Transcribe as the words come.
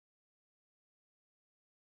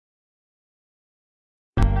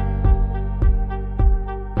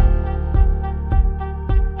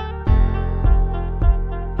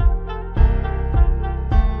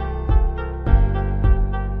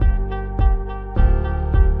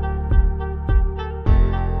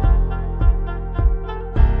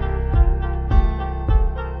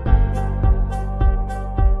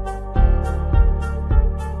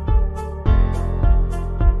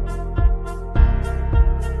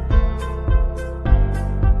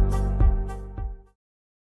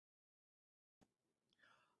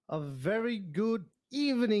A very good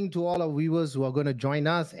evening to all our viewers who are going to join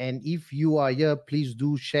us. And if you are here, please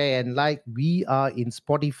do share and like. We are in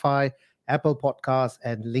Spotify, Apple Podcasts,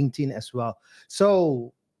 and LinkedIn as well.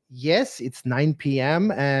 So, yes, it's 9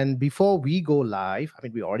 p.m. And before we go live,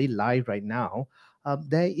 we're already live right now.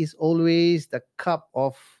 There is always the cup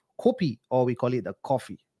of kopi, or we call it the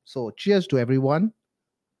coffee. So, cheers to everyone.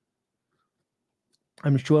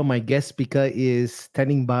 I'm sure my guest speaker is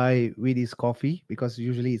standing by with his coffee because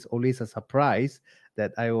usually it's always a surprise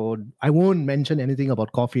that I won't mention anything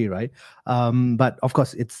about coffee, right? But of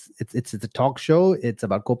course it's a talk show. It's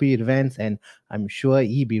about coffee events, and I'm sure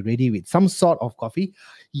he'll be ready with some sort of coffee.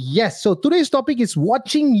 Yes. So today's topic is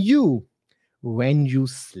watching you when you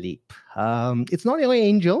sleep. It's not your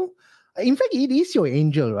angel. In fact, it is your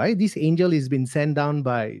angel, right? This angel has been sent down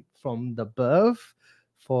by from the birth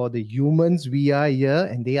for the humans. We are here,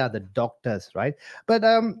 and they are the doctors, right? But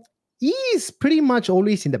he is pretty much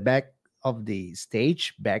always in the back of the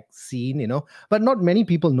stage, back scene, But not many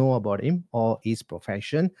people know about him or his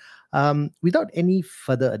profession. Without any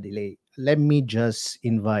further delay, let me just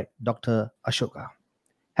invite Dr. Ashoka.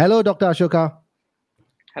 Hello, Dr. Ashoka.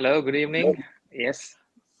 Hello, good evening. Yes,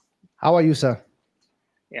 How are you, sir?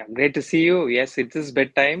 yeah, great to see you. Yes, it is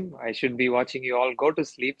bedtime. I should be watching you all go to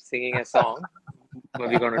sleep singing a song.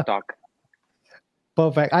 We're going to talk.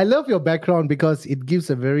 Perfect. I love your background because it gives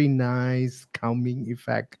a very nice calming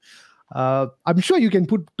effect. I'm sure you can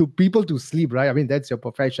put to people to sleep, right? That's your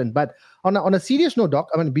profession. But on a serious note, Doc,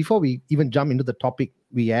 before we even jump into the topic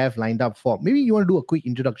we have lined up for, maybe you want to do a quick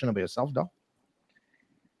introduction of yourself, Doc?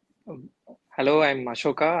 Um, Hello, I'm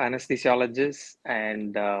Ashoka, anesthesiologist,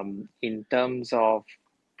 and in terms of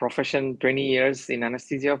profession, 20 years in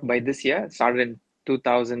anesthesia by this year. Started in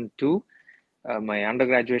 2002. My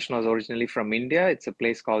undergraduation was originally from India. It's a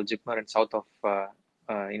place called Jipmer in south of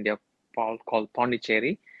India called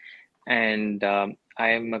Pondicherry. And I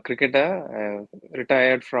am a cricketer,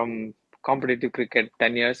 retired from competitive cricket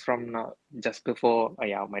 10 years from now, just before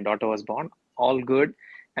yeah, my daughter was born. All good.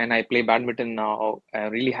 And I play badminton now.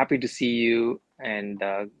 Really happy to see you and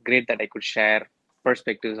great that I could share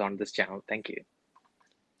perspectives on this channel. Thank you.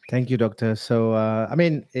 Thank you, Doctor. So,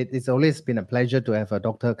 it's always been a pleasure to have a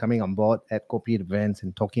doctor coming on board at corporate events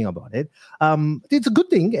and talking about it. It's a good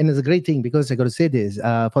thing and it's a great thing because I got to say this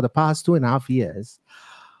for the past 2.5 years.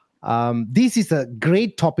 This is a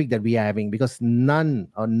great topic that we are having because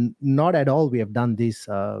not at all we have done this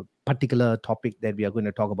particular topic that we are going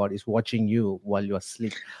to talk about is watching you while you're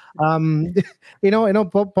asleep. Um,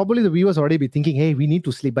 probably the viewers already be thinking, hey, we need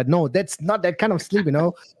to sleep, but no, that's not that kind of sleep.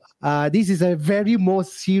 This is a very more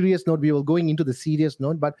serious note. We will going into the serious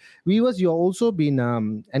note, but viewers, you also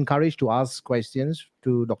been encouraged to ask questions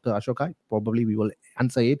to Dr. Ashoka. Probably we will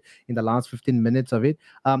answer it in the last 15 minutes of it.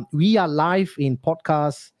 We are live in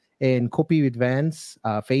podcasts in Copy with Vans,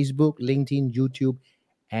 Facebook, LinkedIn, YouTube,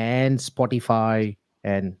 and Spotify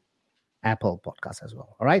and Apple Podcasts as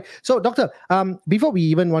well. All right. So, Doctor, before we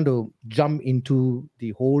even want to jump into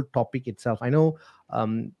the whole topic itself, I know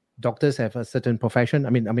doctors have a certain profession.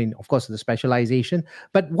 Of course, the specialization.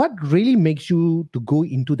 But what really makes you to go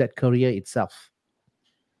into that career itself?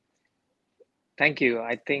 Thank you.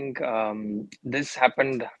 I think this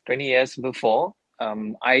happened 20 years before.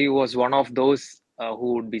 I was one of those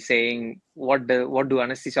who would be saying, what do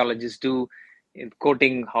anesthesiologists do? In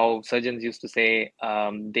quoting how surgeons used to say,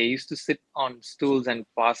 they used to sit on stools and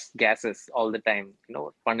pass gases all the time,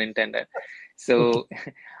 pun intended. Okay. So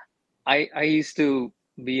I used to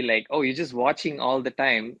be like, oh, you're just watching all the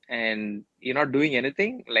time and you're not doing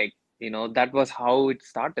anything. Like, that was how it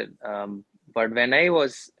started. But when I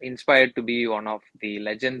was inspired to be one of the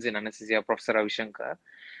legends in anesthesia, Professor Ravishankar,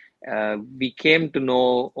 we came to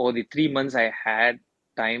know over the 3 months I had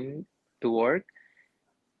time to work.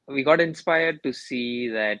 We got inspired to see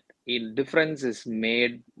that a difference is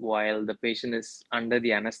made while the patient is under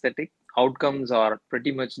the anesthetic. Outcomes are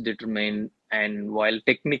pretty much determined, and while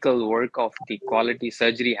technical work of the quality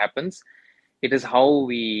surgery happens, it is how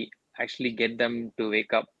we actually get them to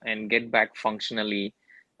wake up and get back functionally.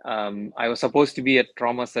 I was supposed to be a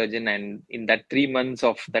trauma surgeon, and in that 3 months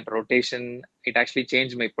of that rotation, it actually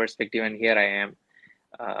changed my perspective, and here I am.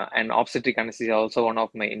 And obstetric anesthesia also one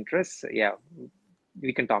of my interests. Yeah,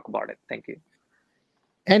 we can talk about it. Thank you.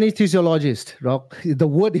 Anesthesiologist, Rock. The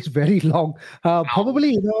word is very long. Long.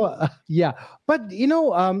 Probably, yeah. But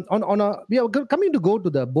on a we are coming to go to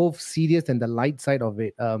the both serious and the light side of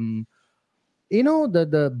it. The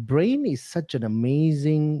brain is such an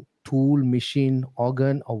amazing tool, machine,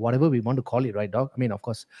 organ, or whatever we want to call it, right, Doc? Of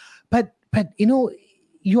course, but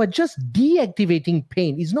you are just deactivating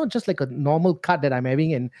pain. It's not just like a normal cut that I'm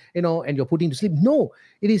having, and and you're putting to sleep. No,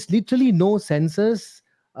 it is literally no senses.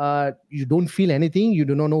 You don't feel anything. You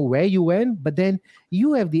do not know where you went, but then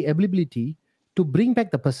you have the ability to bring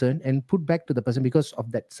back the person and put back to the person because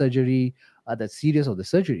of that surgery, the serious of the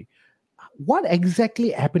surgery. What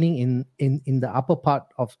exactly happening in the upper part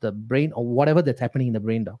of the brain, or whatever that's happening in the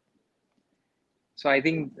brain, doc? So I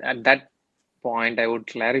think at that point, I would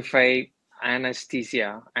clarify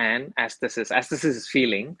anesthesia and aesthesis. Aesthesis is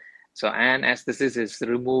feeling. So anesthesis is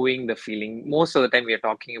removing the feeling. Most of the time, we are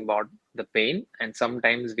talking about the pain, and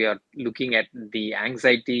sometimes we are looking at the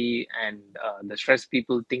anxiety and the stress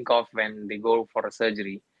people think of when they go for a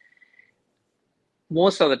surgery.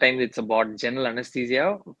 Most of the time, it's about general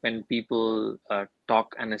anesthesia when people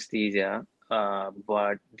talk anesthesia.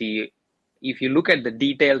 But the if you look at the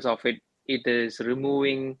details of it, it is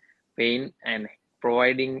removing pain and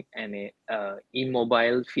providing an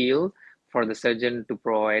immobile feel for the surgeon to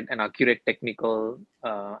provide an accurate technical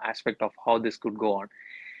aspect of how this could go on.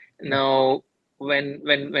 Yeah. Now,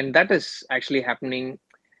 when that is actually happening,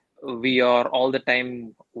 we are all the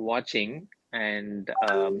time watching, and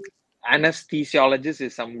anesthesiologist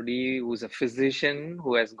is somebody who's a physician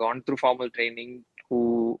who has gone through formal training,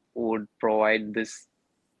 who would provide this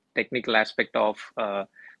technical aspect of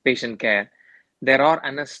patient care. There are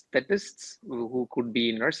anesthetists who could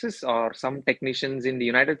be nurses or some technicians in the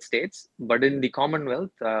United States, but in the Commonwealth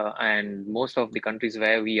and most of the countries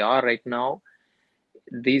where we are right now,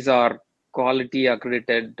 these are quality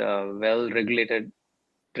accredited, well regulated,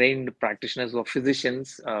 trained practitioners or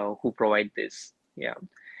physicians who provide this. Yeah,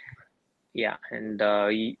 yeah, and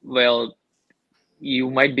well, you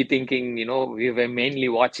might be thinking, we were mainly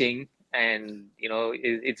watching, and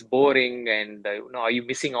it's boring, and are you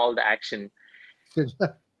missing all the action?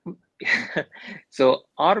 So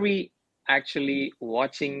are we actually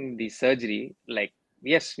watching the surgery? Like,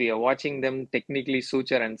 yes, we are watching them technically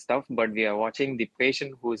suture and stuff, but we are watching the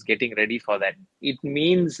patient who is getting ready for that. It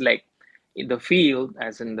means, like, in the field,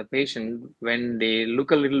 as in the patient, when they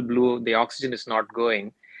look a little blue, the oxygen is not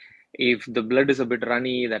going. If the blood is a bit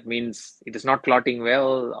runny, that means it is not clotting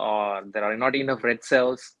well, or there are not enough red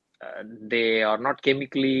cells. They are not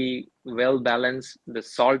chemically well balanced. The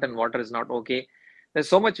salt and water is not okay. There's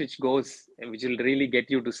so much which goes, which will really get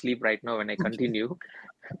you to sleep right now when I continue,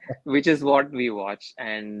 which is what we watch.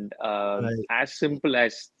 And Right. as simple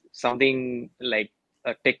as something like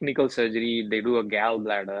a technical surgery, they do a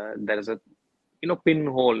gallbladder. There is a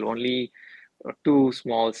pinhole, only 2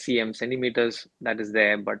 small centimeters that is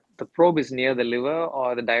there, but the probe is near the liver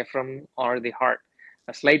or the diaphragm or the heart.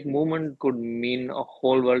 A slight movement could mean a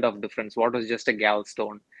whole world of difference. What was just a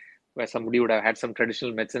gallstone, where somebody would have had some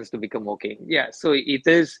traditional medicines to become okay? Yeah, so it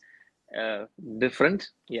is different.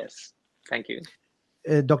 Yes, thank you.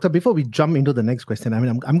 Doctor, before we jump into the next question, I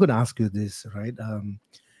mean, I'm going to ask you this, right?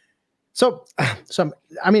 So,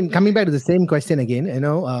 coming back to the same question again,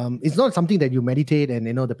 it's not something that you meditate and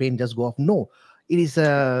the pain just go off. No, it is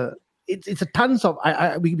it's a tons of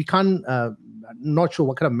we can't not sure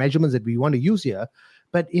what kind of measurements that we want to use here,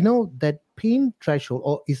 but that pain threshold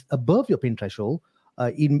or is above your pain threshold.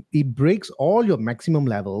 It breaks all your maximum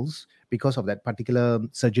levels because of that particular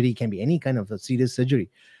surgery. It can be any kind of a serious surgery,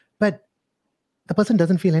 but the person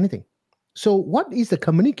doesn't feel anything. So, what is the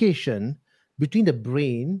communication between the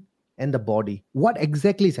brain and the body? What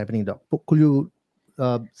exactly is happening, Doc? Could you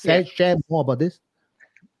Yeah. share more about this?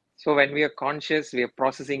 So when we are conscious, we are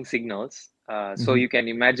processing signals. So Hmm. you can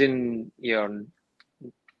imagine your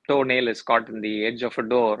toenail is caught in the edge of a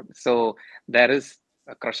door. So there is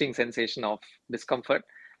a crushing sensation of discomfort,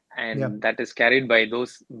 Yeah. and that is carried by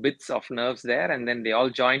those bits of nerves there, and then they all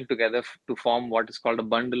join together to form what is called a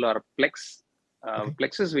bundle or a Okay.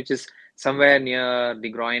 plexus, which is somewhere near the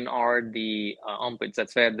groin or the armpits.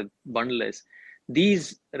 That's where the bundle is.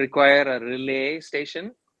 These require a relay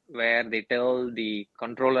station where they tell the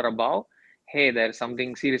controller above, hey, there's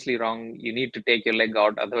something seriously wrong. You need to take your leg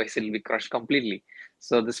out, otherwise it'll be crushed completely.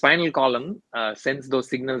 So the spinal column sends those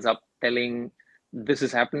signals up telling this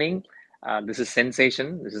is happening, this is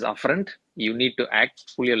sensation, this is afferent, you need to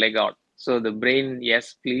act, pull your leg out. So the brain,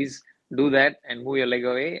 yes, please do that and move your leg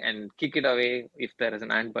away and kick it away if there is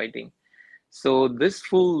an ant biting. So this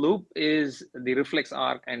full loop is the reflex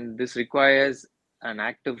arc, and this requires an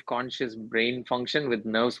active conscious brain function with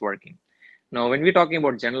nerves working. Now, when we're talking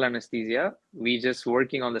about general anesthesia, we just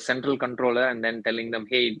working on the central controller and then telling them,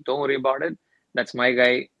 hey, don't worry about it. That's my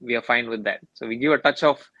guy. We are fine with that. So we give a touch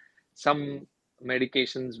of some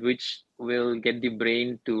medications which will get the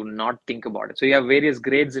brain to not think about it. So you have various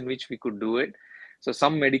grades in which we could do it. So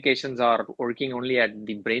some medications are working only at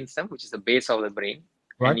the brainstem, which is the base of the brain.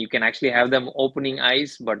 Right. and you can actually have them opening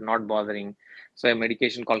eyes but not bothering. So a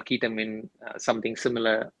medication called ketamine, something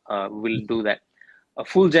similar, will do that. A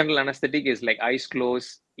full general anesthetic is like eyes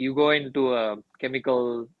closed. You go into a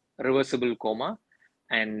chemical reversible coma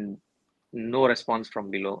and no response from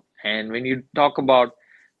below. And when you talk about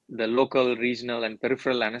the local, regional, and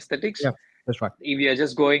peripheral anesthetics, Yeah, that's right. if you are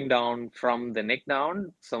just going down from the neck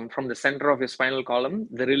down, some from the center of your spinal column,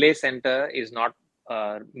 the relay center is not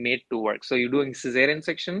made to work. So you're doing cesarean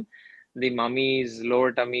section, the mummy's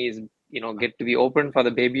lower tummy is, get to be open for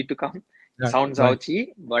the baby to come. Right. Sounds Right.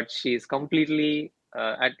 ouchy, but she's completely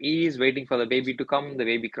at ease, waiting for the baby to come. The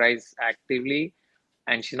baby cries actively,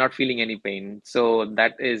 and she's not feeling any pain. So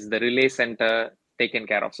that is the relay center taken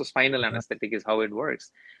care of. So spinal Right. anesthetic is how it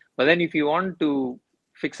works. But then if you want to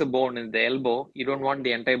fix a bone in the elbow, you don't want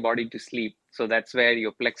the entire body to sleep. So that's where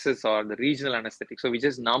your plexus or the regional anesthetic. So we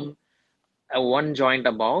just numb one joint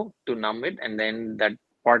above to numb it, and then that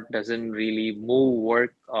part doesn't really move,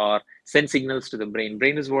 work, or send signals to the brain.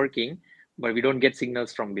 Brain is working, but we don't get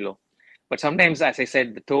signals from below. But sometimes, as I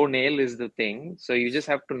said, the toenail is the thing. So you just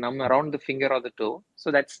have to numb around the finger or the toe.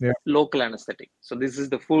 So that's Yeah. local anesthetic. So this is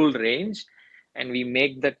the full range, and we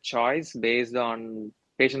make that choice based on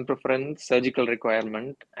patient preference, surgical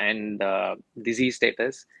requirement, and disease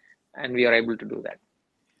status, and we are able to do that.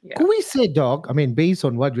 Yeah. Could we say, Doc, I mean, based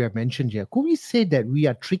on what you have mentioned here, could we say that we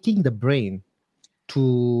are tricking the brain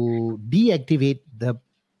to deactivate the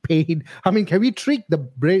pain? I mean, can we trick the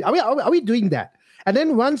brain? Are we doing that? And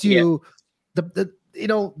then once Yeah.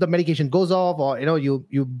 the medication goes off, or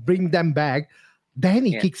you bring them back, then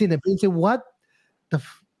it Yeah. kicks in, and brain say, what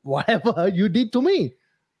whatever you did to me.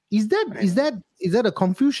 Is that is Right. that is that a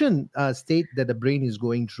confusion state that the brain is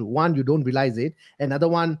going through? One, you don't realize it. Another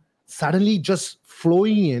one, suddenly just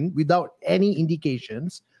flowing in without any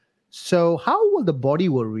indications. So how will the body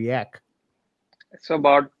will react? So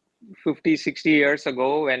about 50, 60 years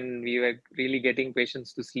ago, when we were really getting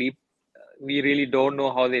patients to sleep, we really don't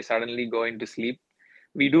know how they suddenly go into sleep.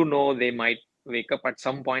 We do know they might wake up at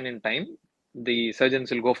some point in time. The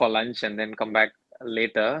surgeons will go for lunch and then come back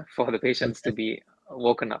later for the patients to Okay. be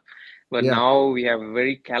woken up. But Yeah. now we have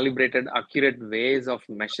very calibrated, accurate ways of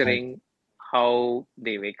Right. measuring how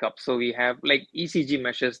they wake up. So we have like ECG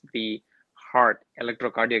measures the heart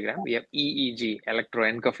electrocardiogram. We have EEG,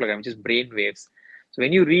 electroencephalogram, which is brain waves. So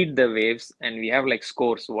when you read the waves, and we have like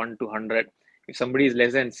scores 1 to 100, if somebody is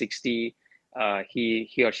less than 60,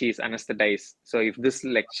 he or she is anesthetized. So if this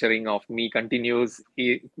lecturing of me continues,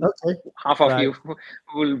 Okay. half of Right. you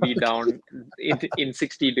will be down in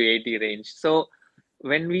 60 to 80 range. So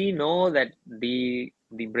when we know that the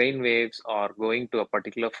brain waves are going to a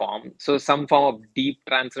particular form, so some form of deep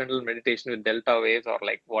transcendental meditation with delta waves, or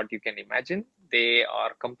like what you can imagine, they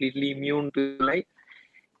are completely immune to light.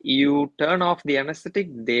 You turn off the anesthetic,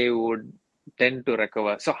 they would tend to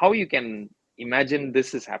recover. So how you can imagine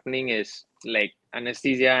this is happening is like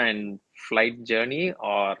anesthesia and flight journey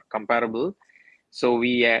are comparable. So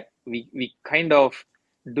we kind of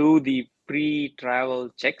do the pre-travel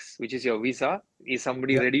checks, which is your visa. Is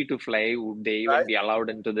somebody Yeah. ready to fly? Would they even Right. be allowed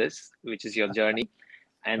into this, which is your journey?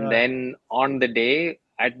 And Right. then on the day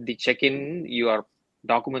at the check-in, your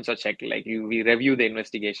documents are checked. Like we review the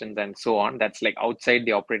investigations and so on. That's like outside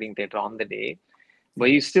the operating theater on the day. But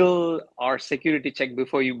Yeah. you still are security checked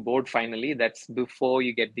before you board finally. That's before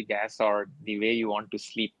you get the gas or the way you want to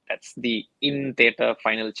sleep. That's the in theater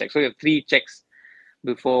final check. So you have three checks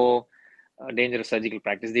before dangerous surgical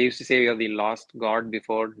practice. They used to say you're the lost god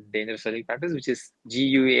before dangerous surgical practice, which is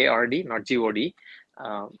GUARD, not GOD.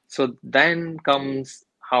 So then comes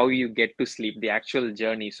how you get to sleep, the actual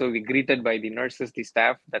journey. So we're greeted by the nurses, the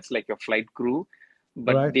staff, that's like your flight crew.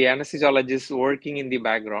 But Right. the anesthesiologist working in the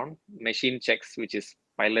background, machine checks, which is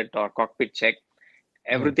pilot or cockpit check,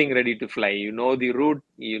 Yeah. everything ready to fly. You know the route,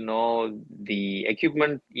 you know the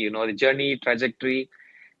equipment, you know the journey trajectory.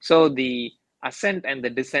 So the ascent and the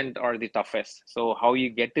descent are the toughest. So how you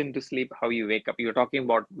get into sleep, how you wake up. You're talking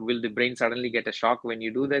about, will the brain suddenly get a shock when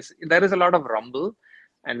you do this? There is a lot of rumble,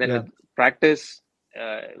 and then Yeah. with practice,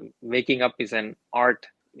 uh, waking up is an art.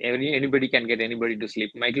 Anybody can get anybody to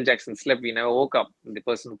sleep. Michael Jackson slept, we never woke up. The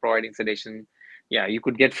person providing sedation, yeah, you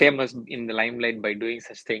could get famous in the limelight by doing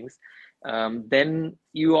such things. Then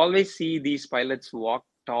you always see these pilots walk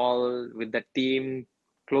tall with the team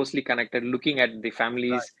closely connected, looking at the Right.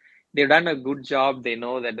 families. They've done a good job. They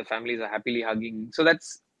know that the families are happily hugging. So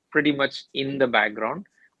that's pretty much in the background,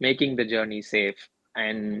 making the journey safe.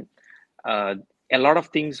 And uh, a lot of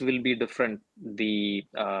things will be different. The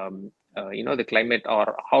climate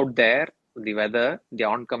or out there, the weather, the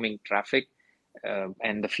oncoming traffic,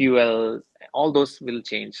 and the fuel, all those will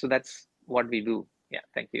change. So that's what we do. Yeah,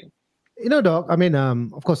 thank you. Doc, I mean,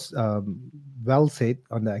 of course, well said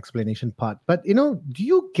on the explanation part. But, do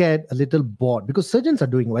you get a little bored? Because surgeons are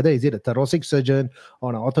doing, whether is it a thoracic surgeon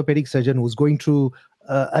or an orthopedic surgeon who's going through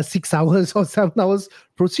a 6 hours or 7 hours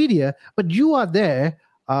procedure, but you are there.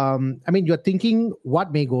 I mean, you're thinking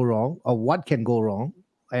what may go wrong or what can go wrong.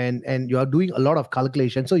 And you are doing a lot of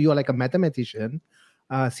calculation. So you are like a mathematician.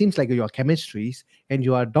 Seems like you're chemistries and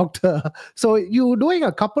you are a doctor. So you're doing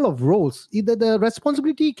a couple of roles. Either the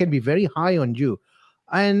responsibility can be very high on you,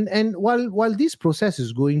 and while this process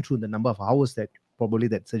is going through the number of hours that probably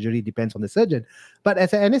that surgery depends on the surgeon, but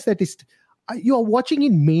as an anesthetist, you are watching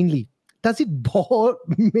it mainly. Does it bore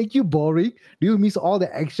make you boring? Do you miss all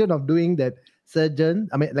the action of doing that surgeon?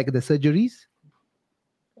 I mean, like the surgeries.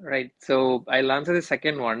 Right. So I'll answer the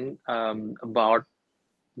second one about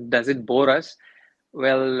does it bore us?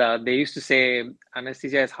 Well, they used to say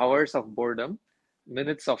anesthesia is hours of boredom,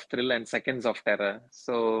 minutes of thrill, and seconds of terror.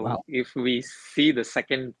 So Wow. if we see the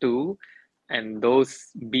second two, and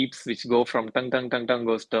those beeps which go from tung tung tung tung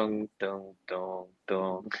goes tung tung tung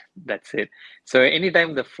tung, that's it. So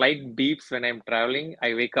anytime the flight beeps when I'm traveling,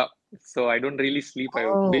 I wake up. So I don't really sleep. I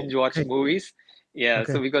Oh, binge watch okay, movies. Yeah,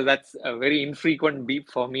 okay. so because that's a very infrequent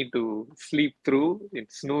beep for me to sleep through,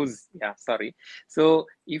 it snooze. Yeah, sorry. So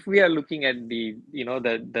if we are looking at the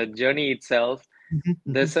journey itself, Mhm,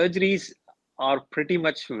 the mhm. surgeries are pretty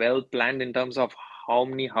much well planned in terms of how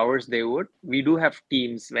many hours they would. We do have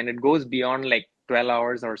teams when it goes beyond like 12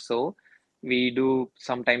 hours or so. We do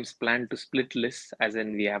sometimes plan to split lists, as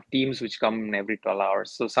in we have teams which come in every 12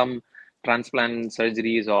 hours. So some transplant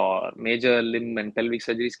surgeries or major limb and pelvic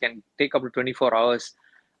surgeries can take up to 24 hours.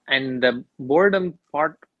 And the boredom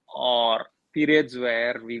part or periods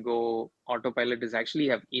where we go autopilot is actually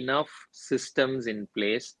have enough systems in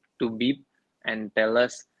place to beep and tell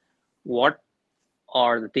us what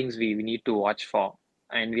are the things we need to watch for.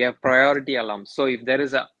 And we have priority alarms. So if there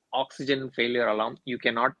is a oxygen failure alarm, you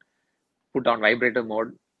cannot put on vibrator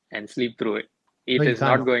mode and sleep through it. No, It you is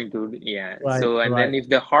can't. not going to, yeah. Right, So, and right. then if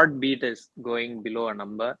the heartbeat is going below a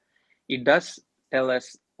number, it does tell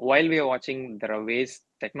us while we are watching, there are ways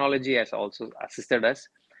technology has also assisted us,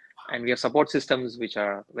 and we have support systems which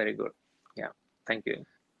are very good. Yeah. Thank you.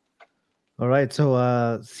 All right.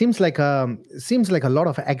 So seems like a lot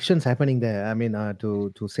of actions happening there. I mean,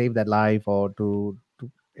 to save that life or to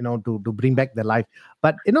bring back the life.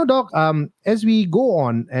 But Doc, as we go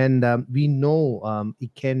on and we know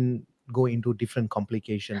it can go into different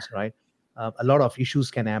complications, right? A lot of issues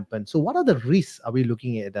can happen. So what are the risks are we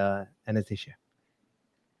looking at anesthesia?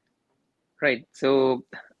 Right. So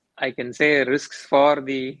I can say risks for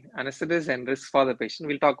the anesthetist and risks for the patient.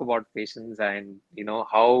 We'll talk about patients and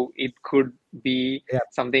how it could be Yeah.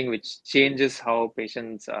 something which changes how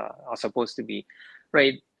patients are supposed to be.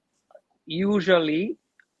 Right. Usually,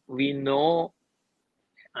 we know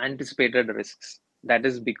anticipated risks. That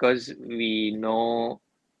is because we know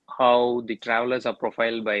how the travelers are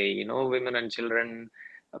profiled by women and children,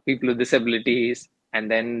 people with disabilities, and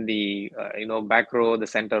then the back row, the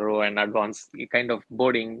center row, and advanced kind of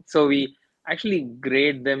boarding. So we actually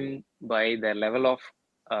grade them by their level of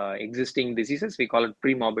existing diseases. We call it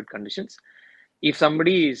pre-morbid conditions. If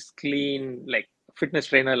somebody is clean, like fitness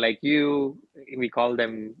trainer like you, we call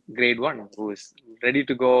them grade one, who is ready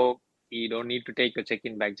to go. You don't need to take your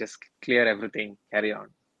check-in bag, just clear everything, carry on.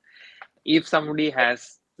 If somebody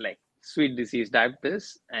has like sweet disease,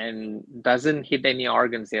 diabetes, and doesn't hit any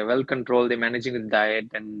organs, they're well controlled, they're managing the diet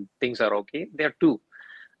and things are okay, they're two.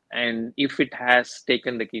 And if it has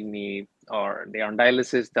taken the kidney or they're on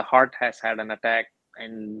dialysis, the heart has had an attack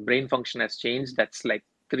and brain function has changed, that's like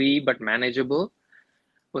three, but manageable.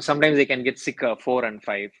 Well, sometimes they can get sicker, four and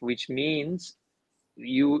five, which means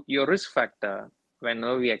your risk factor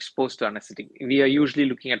whenever we are exposed to anesthetic, we are usually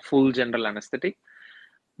looking at full general anesthetic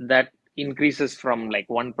that increases from like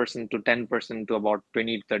 1% to 10% to about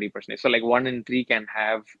 20 to 30%. So like one in three can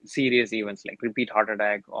have serious events like repeat heart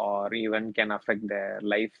attack or even can affect their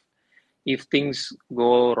life if things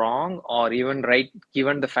go wrong or even right,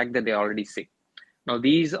 given the fact that they're already sick. Now,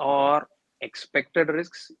 these are expected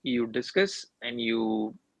risks you discuss and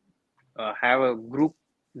you have a group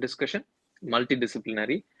discussion,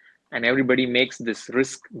 multidisciplinary, and everybody makes this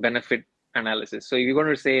risk benefit analysis. So if you're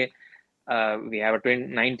going to say we have a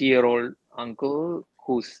 90-year-old uncle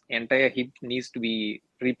whose entire hip needs to be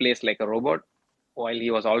replaced like a robot while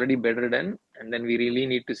he was already bedridden, and then we really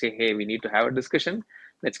need to say, hey, we need to have a discussion.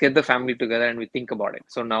 Let's get the family together and we think about it.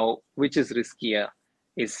 So now, which is riskier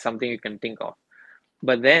is something you can think of.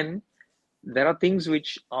 But then there are things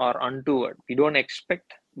which are untoward. We don't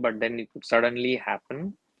expect, but then it could suddenly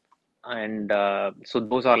happen. and so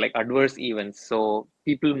those are like adverse events. So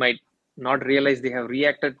people might not realize they have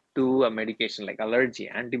reacted to a medication like allergy,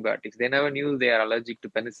 antibiotics. They never knew they are allergic to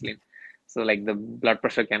penicillin. So like the blood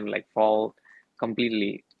pressure can like fall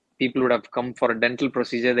completely. People would have come for a dental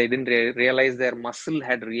procedure. They didn't realize their muscle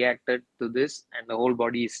had reacted to this, and the whole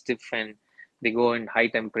body is stiff, and they go in high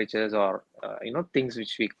temperatures, or things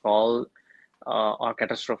which we call are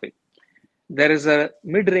catastrophic. There is a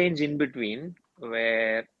mid-range in between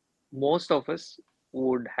where most of us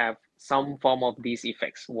would have some form of these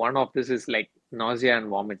effects. One of this is like nausea and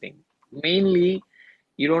vomiting. Mainly,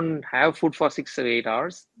 you don't have food for 6 to 8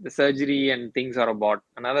 hours. The surgery and things are about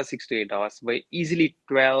another 6 to 8 hours, but easily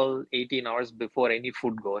 12, 18 hours before any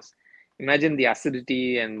food goes. Imagine the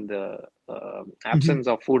acidity and the Mhm. absence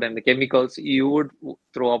of food and the chemicals. You would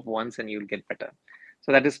throw up once and you'll get better.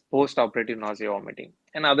 So that is post-operative nausea, vomiting,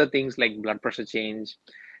 and other things like blood pressure change.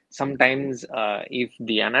 Sometimes, if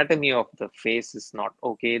the anatomy of the face is not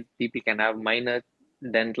okay, people can have minor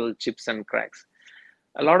dental chips and cracks.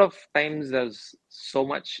 A lot of times, there's so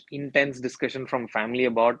much intense discussion from family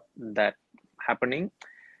about that happening.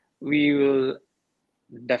 We will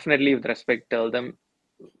definitely, with respect, tell them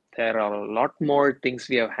there are a lot more things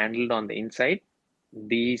we have handled on the inside.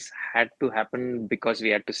 These had to happen because we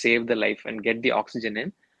had to save the life and get the oxygen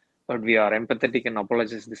in, but we are empathetic and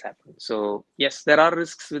apologize this happened. So yes, there are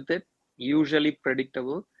risks with it, usually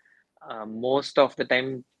predictable, most of the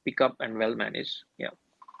time pick up and well managed. Yeah.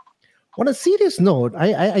 On a serious note,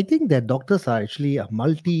 I think that doctors are actually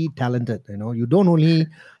multi-talented. You don't only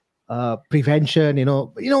prevention.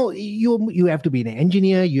 You have to be an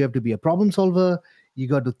engineer. You have to be a problem solver. You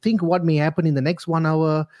got to think what may happen in the next 1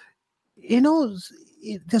 hour.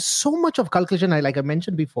 There's so much of calculation. Like I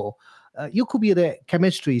mentioned before, you could be the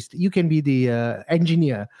chemistryist, you can be the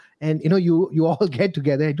engineer, and you all get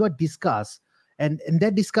together and you discuss, and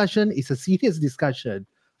that discussion is a serious discussion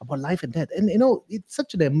about life and death. And it's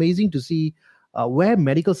such an amazing to see where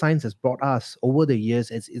medical science has brought us over the years.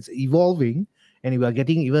 It's evolving, and we are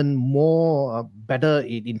getting even more better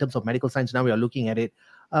in terms of medical science. Now we are looking at it.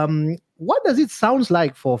 What does it sounds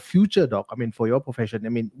like for future, doc? I mean, for your profession, I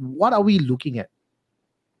mean, what are we looking at?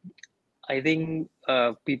 I think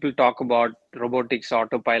people talk about robotics,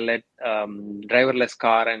 autopilot, driverless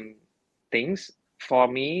car, and things. For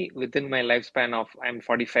me, within my lifespan of I'm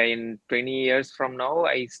 45, in 20 years from now,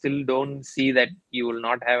 I still don't see that you will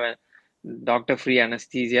not have a doctor-free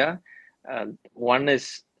anesthesia. One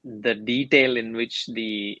is the detail in which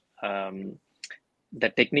the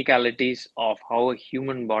technicalities of how a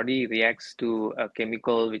human body reacts to a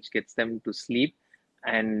chemical which gets them to sleep,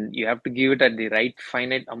 and you have to give it at the right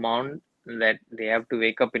finite amount, that they have to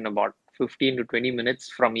wake up in about 15 to 20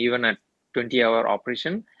 minutes from even a 20-hour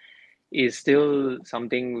operation, is still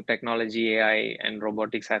something technology, AI, and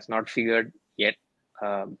robotics has not figured yet.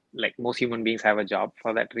 Like most human beings have a job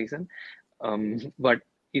for that reason. But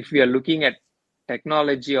if we are looking at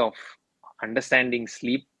technology of understanding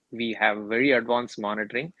sleep, we have very advanced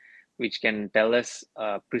monitoring, which can tell us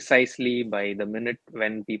precisely by the minute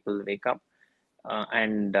when people wake up.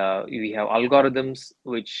 And we have algorithms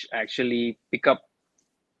which actually pick up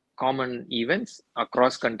common events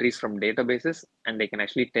across countries from databases, and they can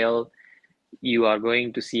actually tell you are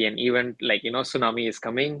going to see an event like tsunami is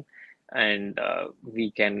coming, and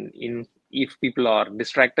we can, in if people are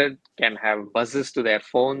distracted, can have buzzes to their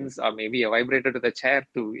phones or maybe a vibrator to the chair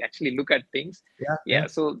to actually look at things. Yeah, yeah. Yeah,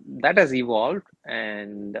 so that has evolved,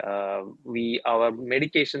 and we our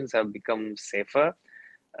medications have become safer.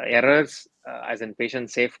 Errors, as in patient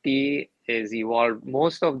safety, is evolved.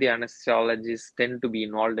 Most of the anesthesiologists tend to be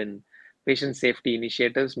involved in patient safety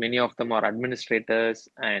initiatives. Many of them are administrators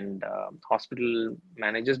and hospital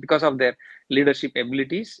managers because of their leadership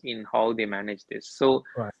abilities in how they manage this. So,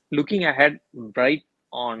 Right. looking ahead, bright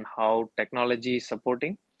on how technology is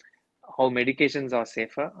supporting, how medications are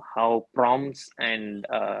safer, how prompts and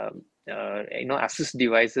assist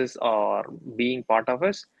devices are being part of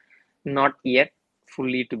us, not yet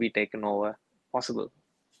fully to be taken over. Possible.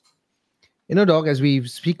 Doc, as we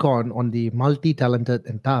speak on the multi-talented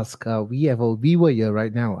and task, we have a viewer here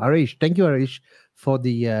right now. Arish, thank you, Arish, for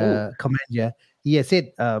the Oh, comment here. He has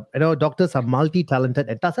said, doctors are multi-talented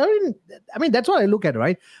and task. I mean, that's what I look at,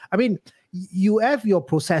 right? I mean, you have your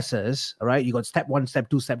processes, right? You got step one, step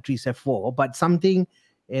two, step three, step four, but something,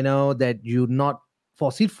 that you not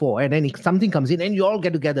foresee for, and then something comes in, and you all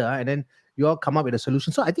get together, and then you all come up with a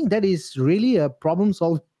solution. So I think that is really a problem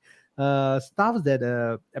solving stuff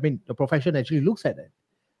that I mean the profession actually looks at it,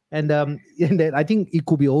 and and then I think it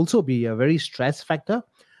could be also be a very stress factor,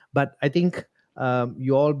 but I think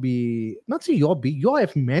you all be not say you all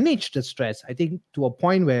have managed the stress. I think to a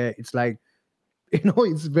point where it's like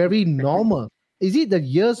it's very normal. Is it the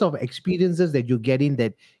years of experiences that you get in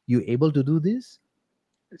that you're able to do this?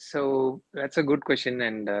 So that's a good question,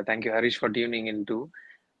 and thank you, Harish, for tuning in too.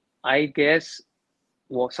 I guess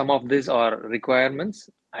some of these are requirements.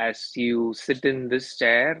 As you sit in this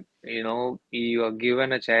chair, you are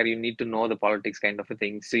given a chair, you need to know the politics kind of a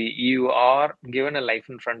thing. So you are given a life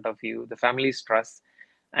in front of you, the family's trust,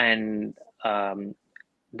 and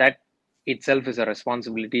that itself is a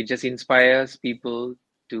responsibility. It just inspires people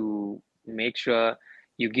to make sure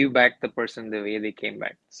you give back the person the way they came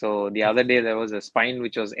back. So the other day there was a spine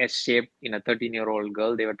which was S-shaped in a 13-year-old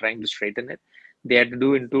girl. They were trying to straighten it. They had to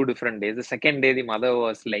do in 2 different days. The second day, the mother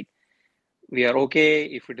was like, "We are okay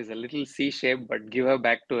if it is a little C-shape, but give her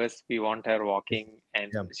back to us. We want her walking."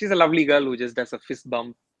 And Yeah. she's a lovely girl who just does a fist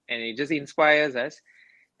bump, and it just inspires us.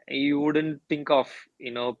 You wouldn't think of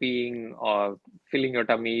peeing or filling your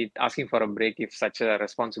tummy, asking for a break if such a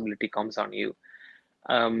responsibility comes on you.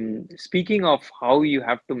 Speaking of how you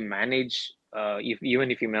have to manage, if even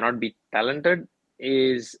if you may not be talented,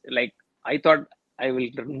 is like, I thought I will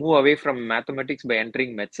move away from mathematics by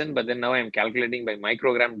entering medicine, but then now I'm calculating by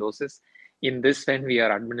microgram doses in this when we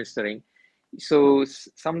are administering. So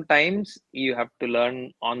sometimes you have to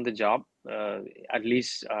learn on the job. At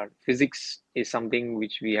least physics is something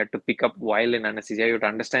which we had to pick up while in anesthesia. You have to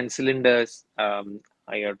understand cylinders.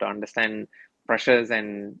 You have to understand pressures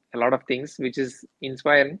and a lot of things, which is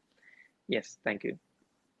inspiring. Yes, thank you.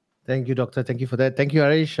 Thank you, doctor. Thank you for that. Thank you,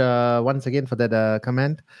 Arish, once again for that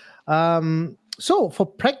comment. So, for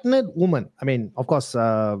pregnant women, I mean, of course,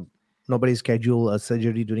 nobody schedule a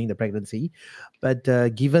surgery during the pregnancy, but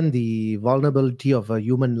given the vulnerability of a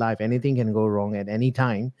human life, anything can go wrong at any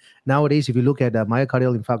time. Nowadays, if you look at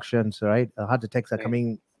myocardial infarctions, right, heart attacks are Right.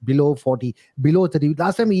 coming below 40, below 30.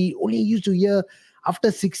 Last time we only used to hear after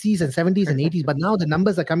 60s and 70s and 80s, but now the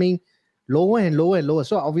numbers are coming lower and lower and lower.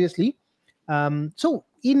 So obviously, so,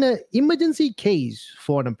 in an emergency case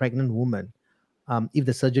for a pregnant woman, if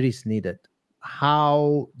the surgery is needed,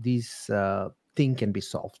 how this thing can be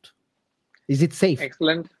solved? Is it safe?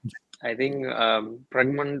 Excellent. I think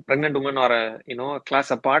pregnant women are a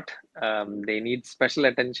class apart. They need special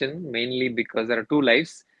attention mainly because there are two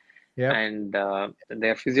lives, Yeah. and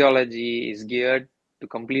their physiology is geared to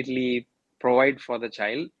completely provide for the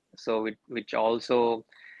child. So, which also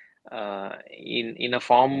in a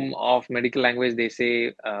form of medical language, they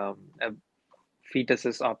say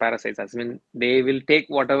fetuses or parasites. As mean they will take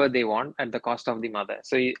whatever they want at the cost of the mother.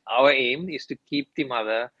 So our aim is to keep the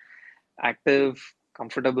mother active,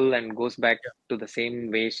 comfortable, and goes back to the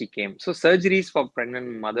same way she came. So surgeries for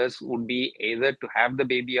pregnant mothers would be either to have the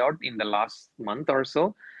baby out in the last month or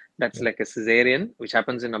so. That's Yeah. like a cesarean, which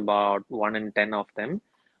happens in about 1 in 10 of them.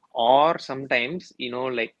 Or sometimes,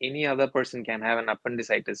 like any other person can have an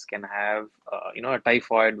appendicitis, can have, a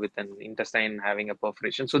typhoid with an intestine having a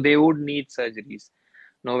perforation. So they would need surgeries.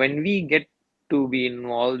 Now, when we get to be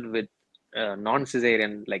involved with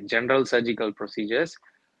non-cesarean, like general surgical procedures,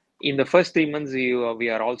 in the first 3 months, we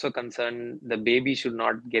are also concerned the baby should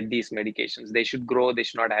not get these medications. They should grow, they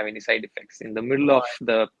should not have any side effects. In the middle of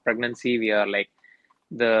the pregnancy, we are like,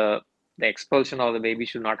 the the expulsion of the baby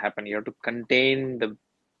should not happen. You have to contain the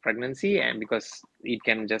pregnancy, and because it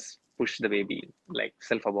can just push the baby like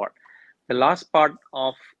self-abort. The last part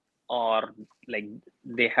of, or like,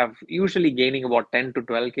 they have usually gaining about 10 to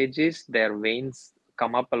 12 kgs, their veins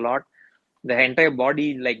come up a lot, the entire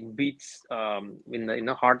body like beats in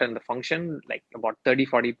the heart, and the function like about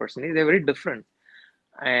 30-40%. They're very different,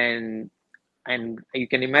 and you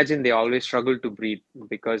can imagine they always struggle to breathe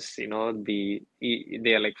because they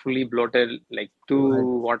are like fully bloated, like Right.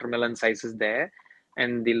 two watermelon sizes there,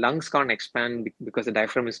 and the lungs can't expand because the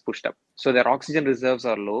diaphragm is pushed up, so their oxygen reserves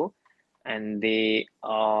are low, and they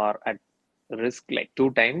are at risk like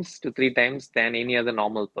 2 times to 3 times than any other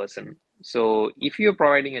normal person. So if you're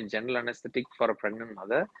providing a general anesthetic for a pregnant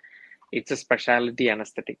mother, it's a specialty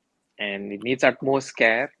anesthetic, and it needs utmost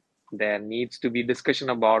care. There needs to be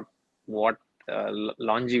discussion about what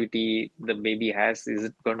longevity the baby has. Is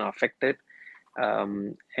it going to affect it?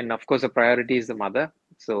 And of course, the priority is the mother.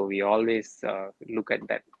 So we always look at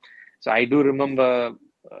that. So I do remember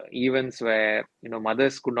events where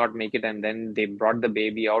mothers could not make it, and then they brought the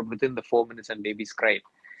baby out within the 4 minutes, and babies cried.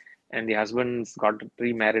 And the husbands got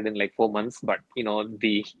remarried in like 4 months. But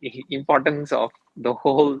the importance of the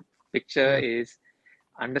whole picture Yeah. is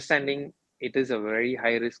understanding it is a very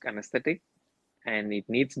high risk anesthetic, and it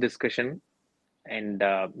needs discussion. And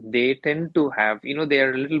they tend to have, they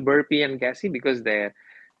are a little burpy and gassy because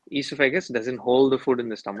esophagus doesn't hold the food in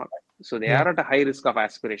the stomach. So they Yeah. are at a high risk of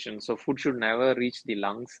aspiration. So food should never reach the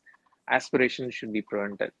lungs. Aspiration should be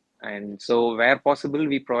prevented. And so where possible,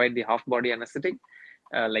 we provide the half body anesthetic,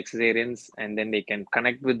 like cesareans, and then they can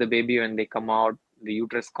connect with the baby when they come out. The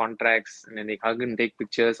uterus contracts, and then they hug and take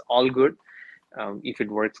pictures. All good, if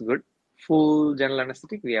it works good. Full general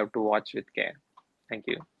anesthetic, we have to watch with care. Thank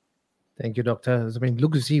you. Thank you, doctor. I mean,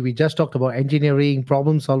 look, you see, we just talked about engineering,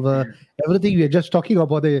 problem solver, everything. We are just talking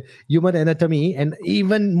about the human anatomy, and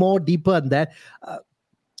even more deeper than that. Uh,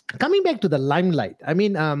 Coming back to the limelight, I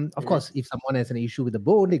mean, of Mhm. course, if someone has an issue with the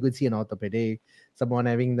bone, they could see an orthopedic. Someone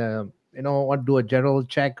having want to do a general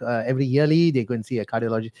check every yearly, they go and see a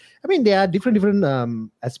cardiologist. I mean, there are different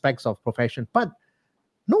aspects of profession, but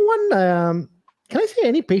no one. Can I say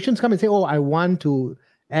any patients come and say, "Oh, I want to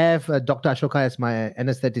have Dr. Ashoka as my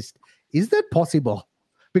anesthetist"? Is that possible?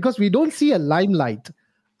 Because we don't see a limelight,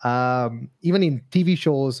 even in TV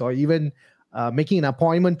shows or even making an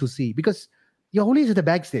appointment to see. Because you're always at the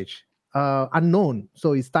backstage, unknown.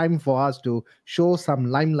 So it's time for us to show some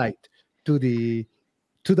limelight to the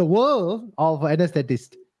world of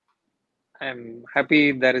anesthetist. I'm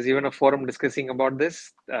happy there is even a forum discussing about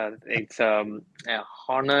this. It's a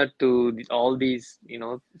honor to all these,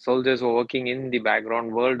 soldiers who are working in the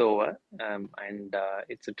background world over, and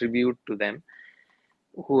it's a tribute to them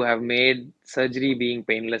who have made surgery being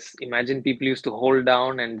painless. Imagine people used to hold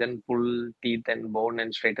down and then pull teeth and bone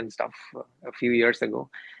and straighten stuff a few years ago,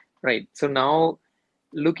 right? So now,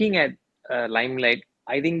 looking at Limelight,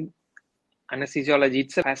 I think anesthesiology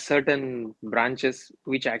itself has certain branches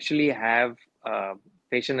which actually have uh,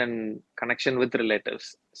 patient and connection with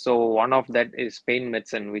relatives. So one of that is pain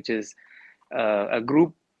medicine, which is a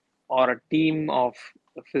group or a team of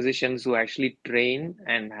physicians who actually train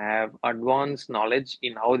and have advanced knowledge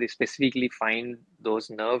in how they specifically find those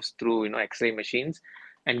nerves through X-ray machines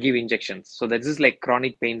and give injections. So this is like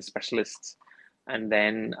chronic pain specialists, and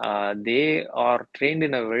then they are trained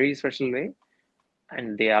in a very special way,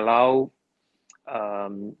 and they allow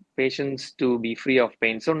patients to be free of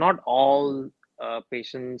pain. So not all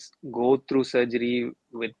patients go through surgery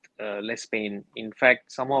with less pain. In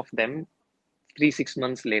fact, some of them 3 6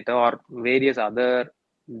 months later, or various other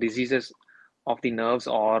diseases of the nerves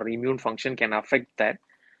or immune function can affect that.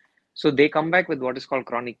 So they come back with what is called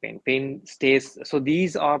chronic pain. Pain stays. So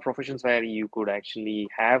these are professions where you could actually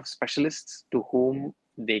have specialists to whom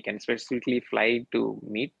they can specifically fly to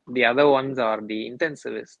meet. The other ones are the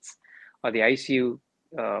intensivists or the ICU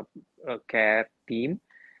care team,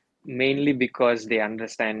 mainly because they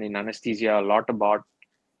understand in anesthesia a lot about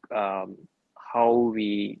um, how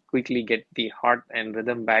we quickly get the heart and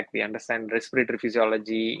rhythm back. We understand respiratory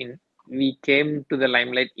physiology. We came to the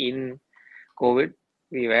limelight in COVID.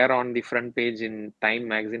 We were on the front page in Time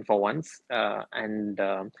magazine for once, and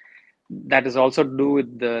that is also to do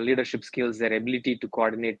with the leadership skills, their ability to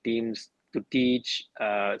coordinate teams, to teach.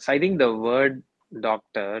 So I think the word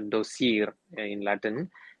doctor, docere in Latin,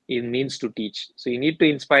 it means to teach. So you need to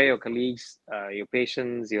inspire your colleagues, your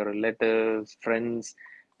patients, your relatives, friends,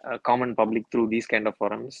 common public through these kind of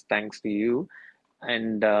forums. Thanks to you,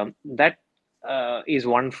 and that is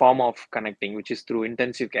one form of connecting, which is through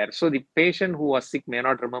intensive care. So the patient who was sick may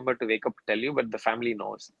not remember to wake up to tell you, but the family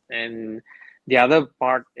knows. And the other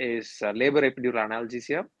part is labor epidural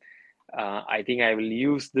analgesia. I think I will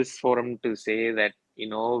use this forum to say that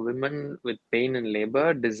women with pain in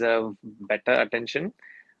labor deserve better attention.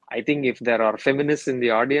 I think if there are feminists in the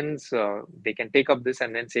audience, they can take up this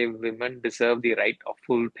and then say women deserve the right of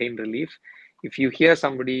full pain relief. If you hear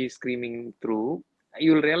somebody screaming through,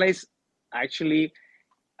 you'll realize actually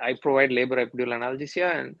I provide labor epidural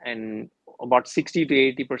analgesia, and about 60 to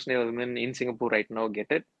 80% of women in Singapore right now get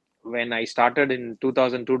it. When I started in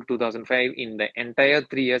 2002 to 2005, in the entire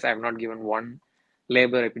 3 years, I have not given one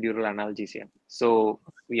labor epidural analgesia. So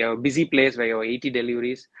we have a busy place where you have 80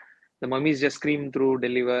 deliveries. The mummies just scream through,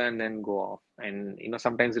 deliver, and then go off. And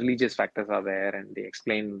sometimes religious factors are there, and they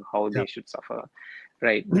explain how Yeah. they should suffer,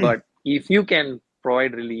 right? But if you can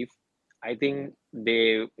provide relief, I think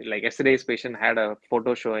they, like yesterday's patient had a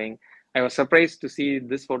photo showing. I was surprised to see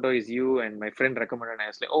this photo is you, and my friend recommended. And I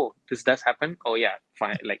was like, oh, this does happen. Oh yeah,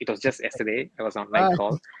 fine. Like it was just yesterday. I was on night Ah,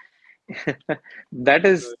 call. That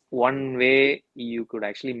is one way you could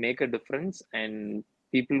actually make a difference, and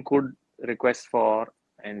people could request for,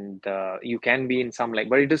 and you can be in some, like,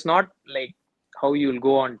 but it is not like how you'll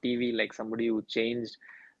go on TV like somebody who changed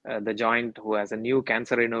the joint, who has a new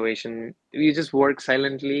cancer innovation. You just work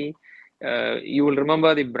silently. You will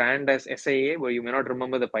remember the brand as SIA, but you may not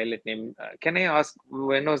remember the pilot name. Can I ask,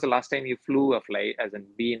 when was the last time you flew a flight, as in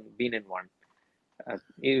been in one?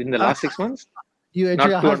 In the ah, last 6 months? You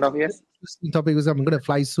actually Not two and asked a half a very years. interesting topic because I'm going to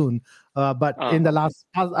fly soon. But in the Okay. last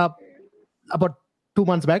about 2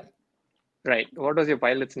 months back. Right. What was your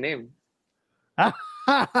pilot's name? I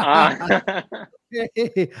Ah,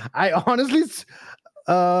 honestly,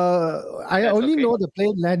 I that's only okay. know the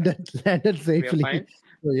plane landed We are safely. fine.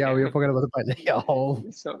 So yeah, we Yeah. are forget about the pilot. Yeah. Oh,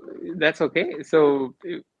 So that's okay. So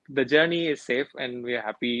the journey is safe and we are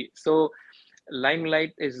happy. So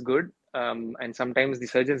limelight is good. And sometimes the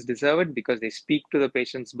surgeons deserve it because they speak to the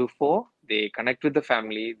patients before, they connect with the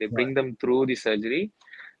family, they right. bring them through the surgery,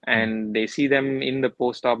 Mm. and they see them in the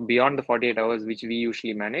post-op beyond the 48 hours, which we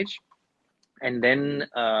usually manage, and then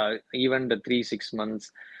even the 3 6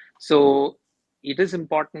 months. So it is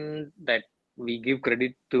important that we give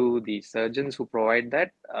credit to the surgeons who provide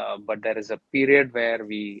that, but there is a period where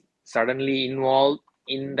we suddenly involve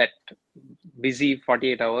in that busy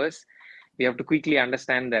 48 hours. We have to quickly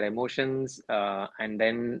understand their emotions, and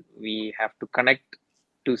then we have to connect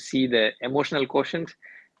to see the emotional quotient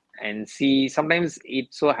and see. Sometimes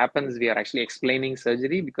it so happens we are actually explaining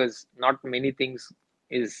surgery because not many things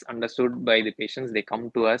is understood by the patients. They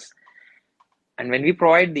come to us, and when we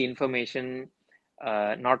provide the information,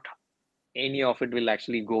 not any of it will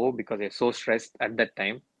actually go because they're so stressed at that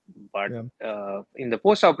time. But Yeah. in the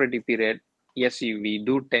post-operative period, yes, we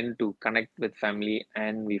do tend to connect with family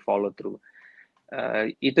and we follow through.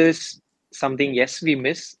 It is something, yes, we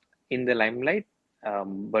miss in the limelight,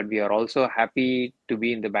 but we are also happy to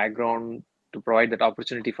be in the background to provide that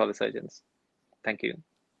opportunity for the surgeons. Thank you.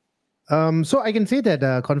 So I can say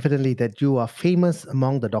that confidently that you are famous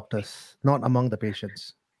among the doctors, not among the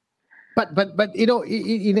patients. But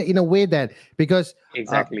in a way that because uh,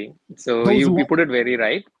 Exactly. So those you, who you put it very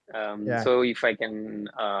right. yeah So if I can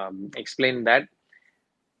explain that,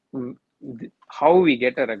 how we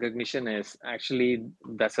get a recognition is actually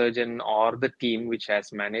the surgeon or the team which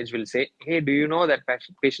has managed will say, hey, do you know that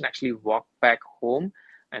patient actually walked back home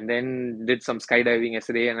and then did some skydiving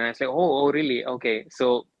yesterday? And I say, oh, really? Okay.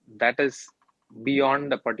 So that is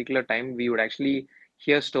beyond a particular time. We would actually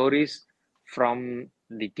hear stories from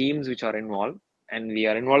the teams which are involved, and we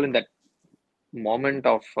are involved in that moment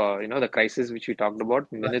of the crisis which we talked about,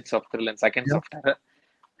 right minutes of thrill and seconds yeah of terror.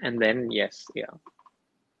 And then yes, yeah,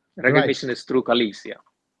 right recognition is through colleagues. Yeah.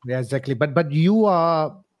 yeah exactly. But you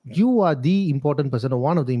are the important person or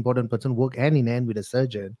one of the important person work hand in hand with a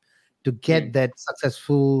surgeon to get Mm, that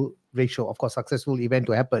successful ratio, of course, successful event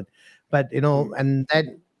to happen. But mm, and that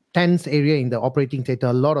tense area in the operating theater,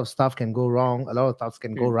 a lot of stuff can go wrong, a lot of stuff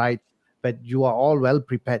can go mm, right, but you are all well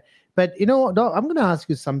prepared. But Doc, I'm going to ask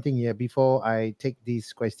you something here before I take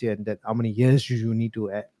this question: that how many years you need to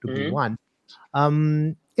be mm, one.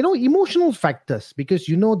 Emotional factors, because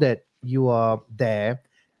you know that you are there,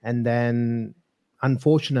 and then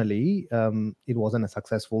unfortunately it wasn't a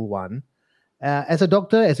successful one. As a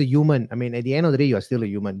doctor, as a human, I mean, at the end of the day, you are still a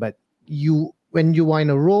human, but when you are in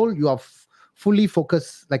a role, you are fully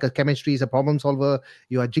focused, like a chemistry is a problem solver,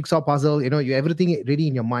 you are jigsaw puzzle, you everything ready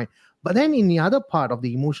in your mind. But then in the other part of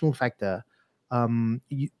the emotional factor,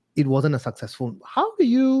 it wasn't a successful. What do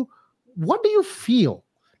you feel?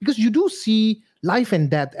 Because you do see life and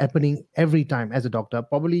death happening every time as a doctor.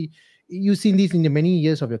 Probably you've seen this in the many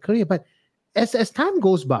years of your career, but as time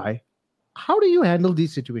goes by, how do you handle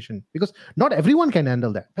this situation? Because not everyone can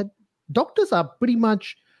handle that, but doctors are pretty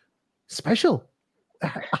much special.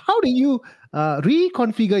 How do you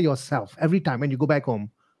reconfigure yourself every time when you go back home,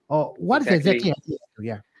 or what is exactly exactly. happening?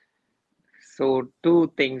 Yeah, So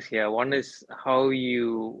two things here. One is how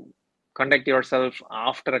you conduct yourself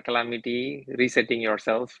after a calamity, resetting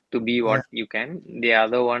yourself to be yeah, what you can. The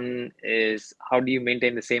other one is how do you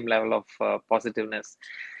maintain the same level of positiveness.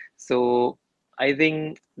 So I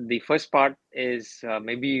think the first part is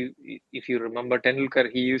maybe if you remember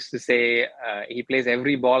Tendulkar, he used to say he plays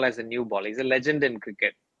every ball as a new ball. He's a legend in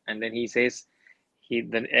cricket, and then he says he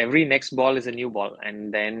then every next ball is a new ball,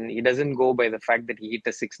 and then he doesn't go by the fact that he hit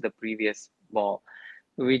a six the previous ball,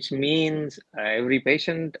 which means every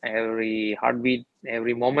patient, every heartbeat,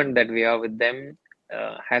 every moment that we are with them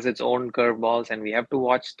has its own curveballs, and we have to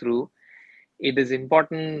watch through. It is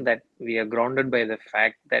important that we are grounded by the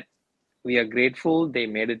fact that we are grateful they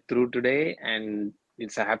made it through today, and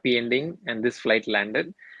it's a happy ending, and this flight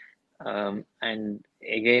landed. And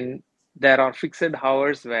again, there are fixed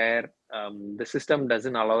hours where the system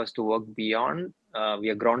doesn't allow us to work beyond. We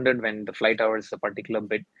are grounded when the flight hour is a particular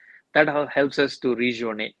bit. That helps us to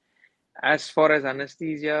rejuvenate. As far as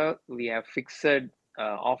anesthesia, we have fixed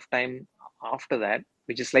off time after that,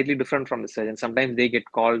 which is slightly different from the surgeon. Sometimes they get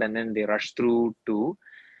called and then they rush through to.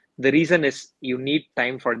 The reason is you need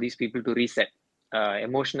time for these people to reset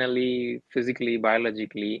emotionally, physically,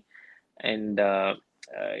 biologically. And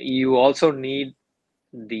you also need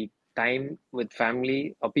the time with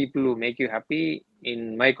family or people who make you happy.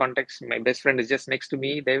 In my context, my best friend is just next to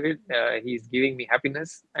me, David. He's giving me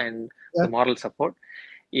happiness and Yeah. the moral support.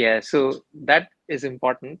 Yeah, so that is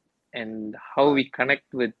important. And how we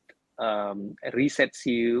connect with resets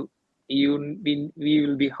you. We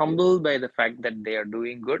will be humbled by the fact that they are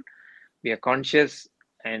doing good. We are conscious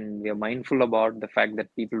and we are mindful about the fact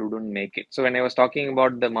that people who don't make it. So when I was talking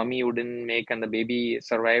about the mummy who didn't make and the baby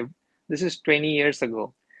survived, this is 20 years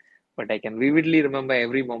ago, but I can vividly remember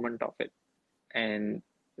every moment of it. And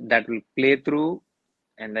that will play through.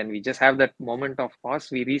 And then we just have that moment of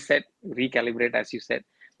pause. We reset, recalibrate, as you said.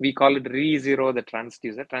 We call it re-zero the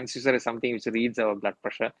transducer. Transducer is something which reads our blood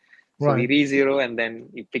pressure. So we Right. re-zero and then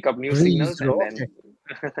you pick up new signals Re-zero. and then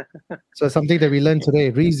Okay. So something that we learned today,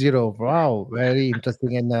 re-zero. Wow, very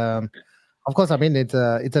interesting. And of course, I mean it's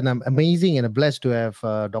an amazing and a blessed to have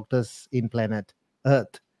doctors in planet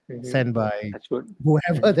Earth Mhm. sent by That's good.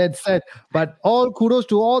 whoever Mhm. that said. But all kudos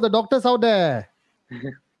to all the doctors out there.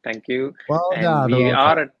 Thank you. Well And done,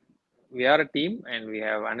 well done. we are a team, and we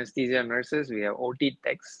have anesthesia nurses, we have OT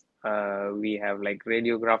techs, we have like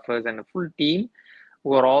radiographers and a full team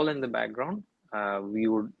who are all in the background. We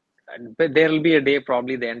would, but there will be a day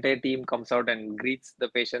probably the entire team comes out and greets the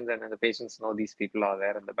patients, and then the patients know these people are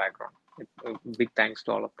there in the background. Big thanks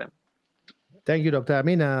to all of them. Thank you, doctor. I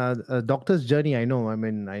mean, a doctor's journey. I know. I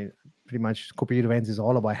mean, I pretty much Copied Events is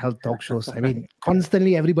all about health talk shows. I mean,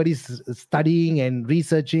 constantly everybody's studying and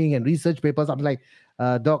researching and research papers. I'm like,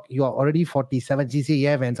 doc, you are already 47. She say,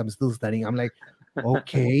 yeah, Vance, I'm still studying. I'm like,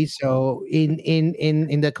 okay. So in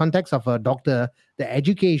the context of a doctor, the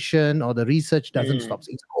education or the research doesn't stop. Mm,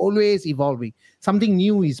 It's always evolving. Something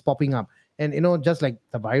new is popping up. And just like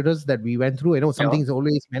the virus that we went through, yeah. something's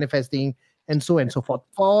always manifesting and so and so forth.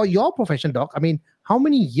 For your profession, doc, I mean, how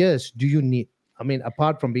many years do you need? I mean,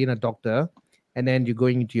 apart from being a doctor, and then you're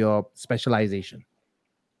going into your specialization.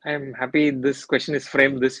 I'm happy this question is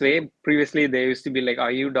framed this way. Previously, they used to be like, "Are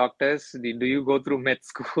you doctors? Do you go through med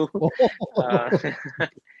school?" Uh,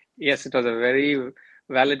 yes, it was a very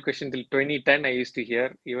valid question till 2010. I used to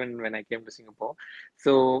hear even when I came to Singapore.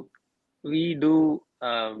 So we do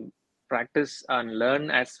practice and learn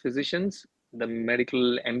as physicians. The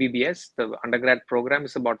medical MBBS, the undergrad program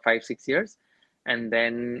is about 5 6 years, and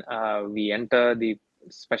then we enter the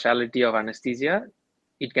specialty of anesthesia.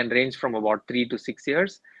 It can range from about 3 to 6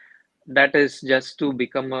 years. That is just to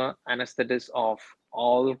become a anesthetist of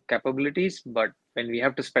all capabilities. But when we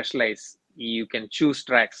have to specialize, you can choose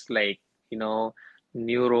tracks like, you know,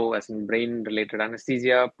 neuro as in brain related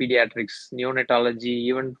anesthesia, pediatrics, neonatology,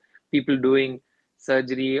 even people doing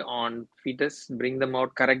surgery on fetus, bring them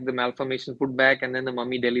out, correct the malformation, put back, and then the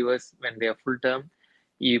mummy delivers when they are full term.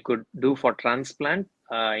 You could do for transplant.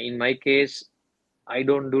 In my case, I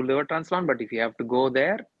don't do liver transplant, but if you have to go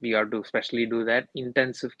there, you have to especially do that.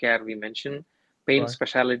 Intensive care, we mentioned, pain Right.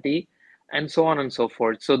 specialty, and so on and so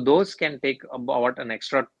forth. So those can take about an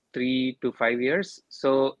extra 3 to 5 years.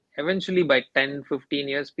 So eventually by 10, 15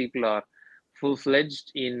 years, people are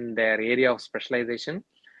full-fledged in their area of specialization.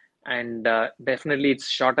 And definitely it's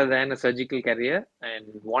shorter than a surgical career. And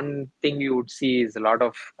one thing you would see is a lot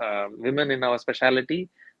of women in our specialty.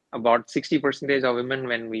 About 60% of women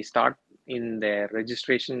when we start in their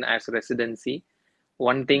registration as residency.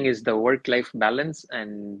 One thing is the work-life balance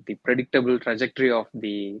and the predictable trajectory of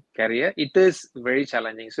the career. It is very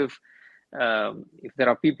challenging. So if there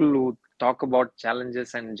are people who talk about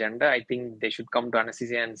challenges and gender, I think they should come to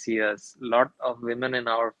anesthesia and see us. A lot of women in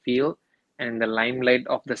our field and the limelight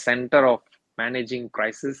of the center of managing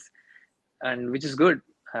crisis, and which is good.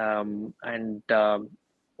 And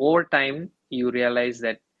over time, you realize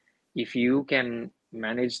that if you can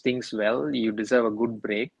manage things well, you deserve a good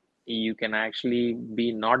break. You can actually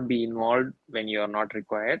not be involved when you are not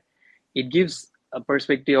required. It gives a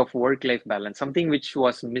perspective of work-life balance, something which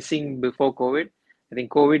was missing before COVID. I think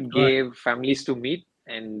COVID Right. gave families to meet,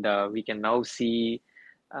 and we can now see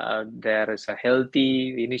there is a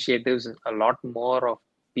healthy initiatives, a lot more of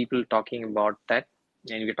people talking about that.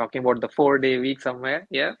 And we're talking about the 4 day week somewhere.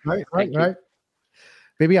 Yeah, Right. Right. thank you. Right.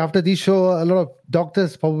 Maybe after this show, a lot of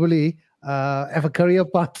doctors probably have a career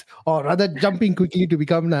path, or rather jumping quickly to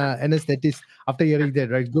become an anesthetist after hearing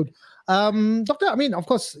that. Right, good. Doctor, I mean, of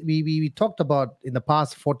course, we talked about in the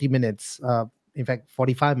past 40 minutes, in fact,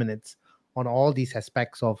 45 minutes, on all these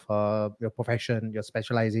aspects of your profession, your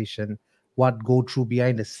specialization, what go through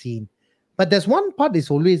behind the scene. But there's one part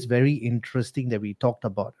that's always very interesting that we talked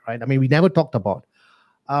about, right? I mean, we never talked about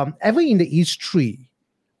ever in the history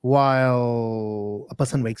while a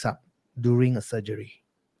person wakes up during a surgery.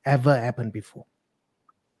 Ever happened before?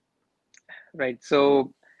 Right.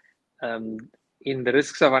 So, in the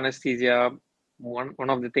risks of anesthesia, one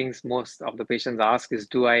of the things most of the patients ask is,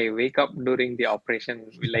 do I wake up during the operation?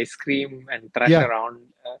 Will I scream and thrash Yeah, around?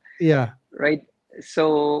 yeah, Right.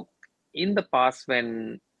 So, in the past,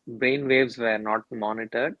 when brain waves were not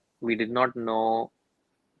monitored, we did not know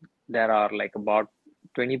there are like about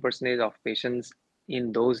 20% of patients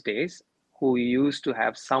in those days who used to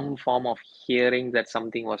have some form of hearing that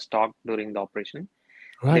something was talked during the operation.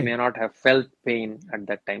 They right. may not have felt pain at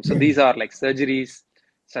that time. So these are like surgeries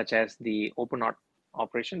such as the open heart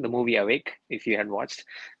operation, the movie Awake, if you had watched.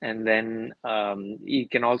 And then it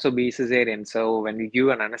can also be cesarean. So when you give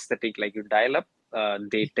an anesthetic, like you dial up,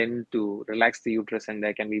 they tend to relax the uterus and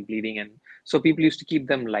there can be bleeding. And so people used to keep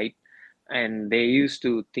them light and they used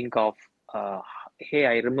to think of, hey,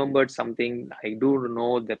 I remembered something. I do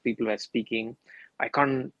know that people were speaking. I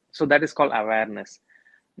can't. So that is called awareness.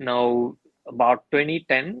 Now, about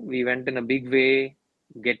 2010, we went in a big way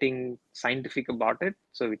getting scientific about it.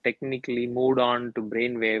 So we technically moved on to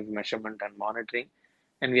brainwave measurement and monitoring.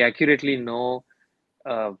 And we accurately know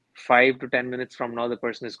 5 to 10 minutes from now, the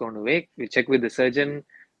person is going to wake. We check with the surgeon.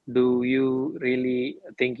 Do you really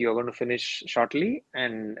think you're going to finish shortly?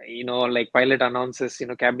 And, like pilot announces,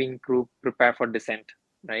 cabin crew prepare for descent,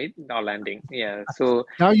 right? Or landing. Yeah. So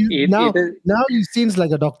Now you it is. now you seems like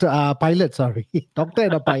a doctor, pilot. Sorry, doctor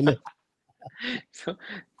and a pilot. So,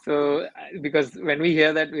 so because when we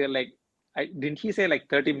hear that, we are like, didn't he say like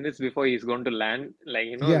 30 minutes before he's going to land? Like,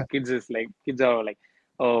 Yeah, kids are like,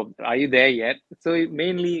 oh, are you there yet? So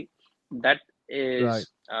mainly that right. is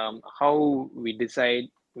how we decide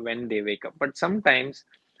when they wake up. But sometimes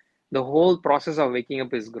the whole process of waking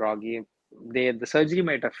up is groggy. The surgery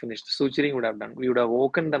might have finished, the suturing would have done. We would have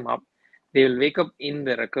woken them up. They will wake up in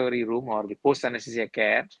the recovery room or the post anesthesia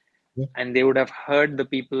care, Yeah. and they would have heard the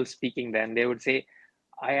people speaking then. They would say,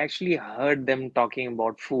 I actually heard them talking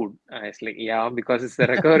about food. It's like, yeah, because it's the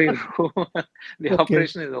recovery room. The Okay.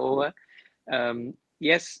 operation is over.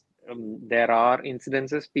 Yes, there are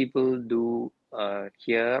incidences people do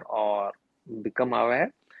hear or become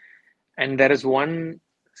aware. And there is one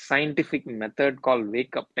scientific method called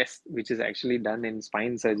wake up test, which is actually done in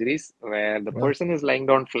spine surgeries where the Well, person is lying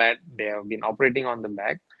down flat. They have been operating on the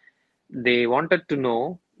back. They wanted to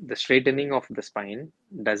know the straightening of the spine.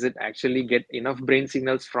 Does it actually get enough brain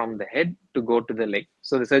signals from the head to go to the leg?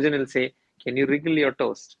 So the surgeon will say, can you wriggle your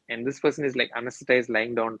toes? And this person is like anesthetized,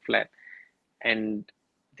 lying down flat. And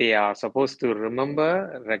they are supposed to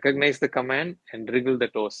remember, recognize the command, and wriggle the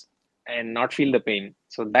toes and not feel the pain.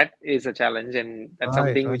 So that is a challenge, and that's right,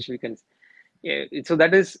 something right. which we can. Yeah, so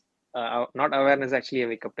that is not awareness, actually a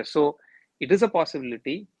wake up test. So it is a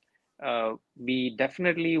possibility. We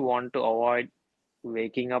definitely want to avoid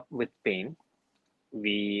waking up with pain.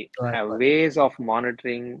 We Right, have right. ways of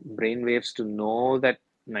monitoring brain waves to know that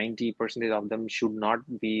 90% of them should not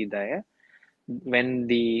be there. When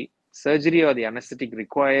the surgery or the anesthetic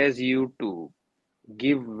requires you to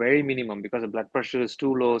give very minimum because the blood pressure is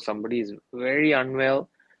too low, somebody is very unwell,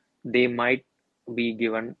 they might be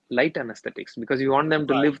given light anesthetics because you want them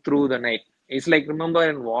to Right, live through the night. It's like, remember,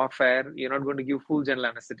 in warfare, you're not going to give full general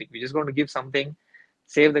anesthetic. We're just going to give something,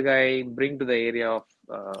 save the guy, bring to the area of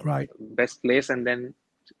right. best place, and then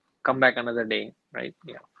come back another day, right?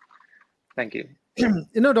 Yeah. Thank you.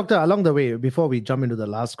 Doctor, along the way, before we jump into the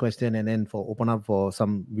last question and then for open up for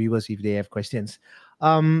some viewers if they have questions,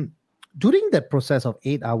 um, during that process of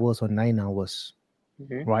 8 hours or 9 hours,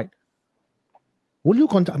 Mhm. right? Will you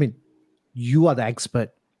contact? I mean, you are the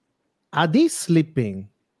expert. Are they sleeping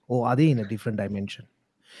or are they in a different dimension?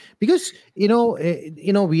 Because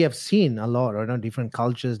we have seen a lot, different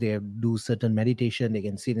cultures. They do certain meditation. They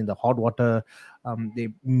can sit in the hot water. They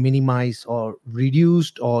minimize or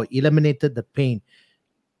reduced or eliminated the pain.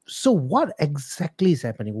 So what exactly is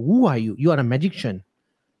happening? Who are you? You are a magician.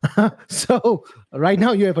 So right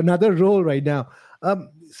now you have another role right now.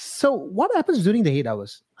 So what happens during the 8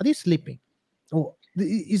 hours? Are they sleeping? Or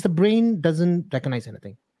is the brain doesn't recognize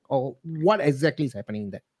anything? Or what exactly is happening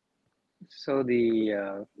in that? So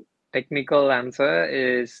the technical answer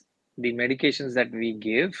is the medications that we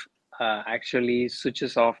give actually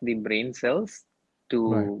switches off the brain cells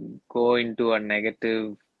Right. to go into a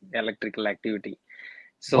negative electrical activity. Wow,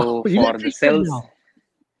 So for the electrician cells, now.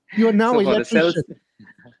 You are now so for the electrician. cells,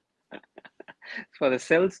 for the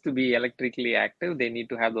cells to be electrically active, they need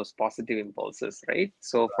to have those positive impulses, right?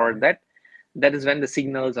 So for Right. that, that is when the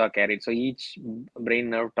signals are carried. So each brain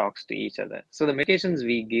nerve talks to each other. So the medications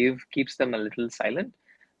we give keeps them a little silent.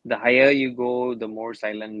 The higher you go, the more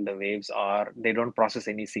silent the waves are. They don't process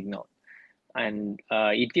any signal. And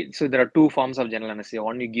so there are two forms of general anesthesia.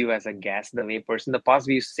 One you give as a gas, the vapors. In the past,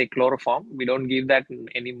 we used to say chloroform. We don't give that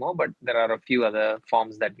anymore, but there are a few other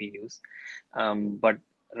forms that we use. But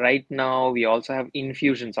right now, we also have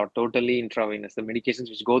infusions or totally intravenous, the medications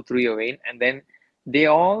which go through your vein, and then they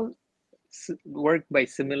all work by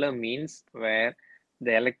similar means where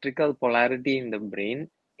the electrical polarity in the brain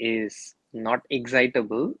is not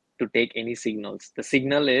excitable to take any signals. The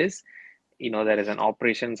signal is, there is an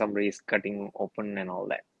operation, somebody is cutting open and all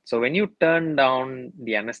that. So when you turn down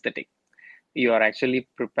the anesthetic, you are actually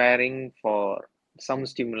preparing for some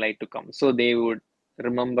stimuli to come. So they would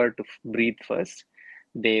remember to breathe first.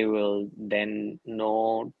 They will then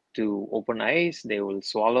know to open eyes, they will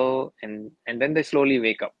swallow, and then they slowly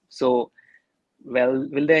wake up. So, well,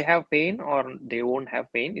 will they have pain or they won't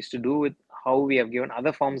have pain is to do with how we have given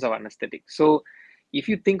other forms of anesthetic. So if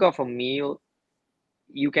you think of a meal,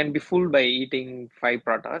 you can be full by eating 5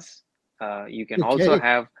 pratas. You can also Okay.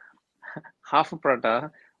 have half a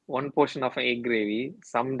prata, one portion of an egg gravy,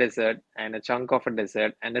 some dessert, and a chunk of a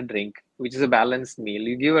dessert and a drink, which is a balanced meal.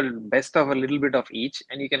 You give a best of a little bit of each,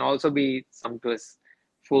 and you can also be sumptuous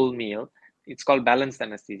full meal. It's called balanced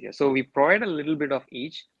anesthesia. So we provide a little bit of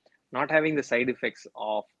each, not having the side effects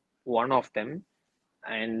of one of them,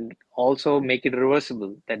 and also make it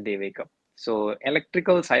reversible that they wake up. So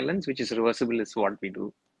electrical silence, which is reversible, is what we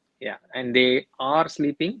do. Yeah, and they are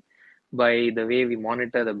sleeping by the way we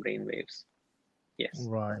monitor the brain waves. Yes.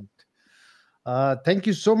 Right. Thank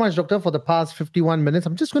you so much, doctor, for the past 51 minutes.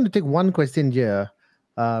 I'm just going to take one question here.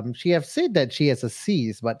 She have said that she has a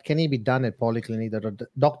cyst, but can it be done at polyclinic? The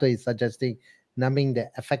doctor is suggesting numbing the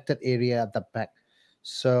affected area at the back.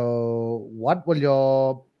 So, what will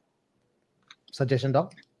your suggestion,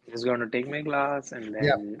 doc? Just going to take my glass and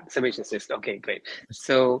Yeah. then sebaceous cyst. Okay, great.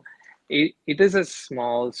 So it is a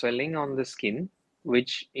small swelling on the skin,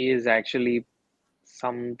 which is actually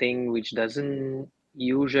something which doesn't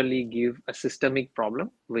usually give a systemic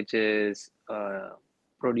problem, which is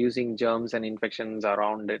producing germs and infections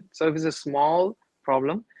around it. So if it's a small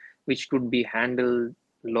problem which could be handled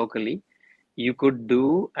locally, you could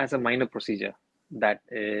do as a minor procedure. That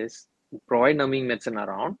is, provide numbing medicine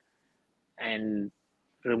around and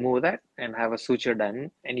remove that and have a suture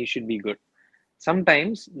done, and you should be good.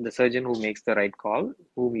 Sometimes the surgeon who makes the right call,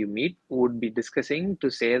 whom you meet, would be discussing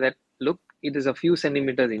to say that, look, it is a few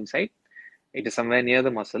centimeters inside, it is somewhere near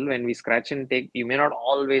the muscle. When we scratch and take, you may not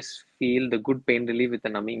always feel the good pain relief with the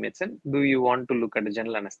numbing medicine. Do you want to look at a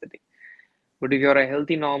general anesthetic? But if you're a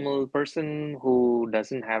healthy, normal person who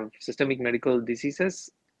doesn't have systemic medical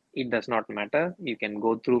diseases, it does not matter. You can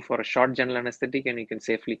go through for a short general anesthetic and you can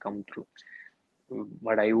safely come through.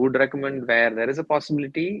 But I would recommend where there is a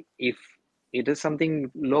possibility, if it is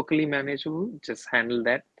something locally manageable, just handle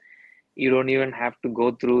that. You don't even have to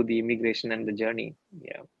go through the immigration and the journey.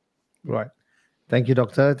 Yeah. Right. Thank you,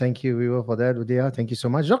 doctor. Thank you, Viva, for that. Udaya, thank you so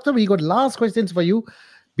much. Doctor, we got last questions for you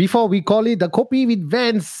before we call it the Copy with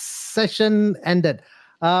Vans session ended.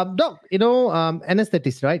 Doc,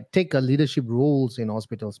 anesthetists, right, take leadership roles in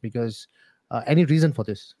hospitals because any reason for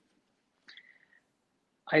this?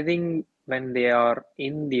 I think when they are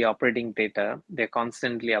in the operating theater, they're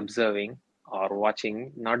constantly observing or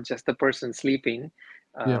watching, not just the person sleeping,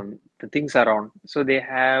 Yeah. the things around. So they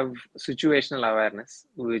have situational awareness,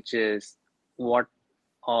 which is what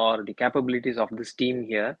are the capabilities of this team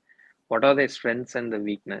here, what are their strengths and the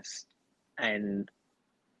weakness, and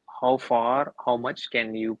how far, how much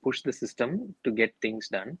can you push the system to get things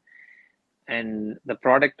done. And the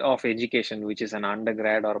product of education, which is an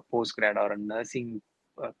undergrad or a postgrad or a nursing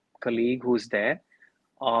colleague who's there,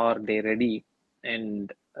 are they ready,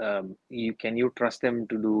 and you trust them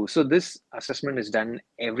to do. So this assessment is done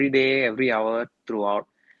every day, every hour throughout,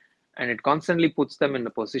 and it constantly puts them in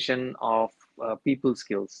the position of people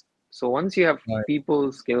skills. So once you have Right.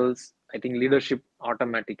 people skills, I think leadership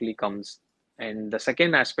automatically comes. And the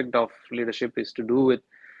second aspect of leadership is to do with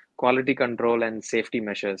quality control and safety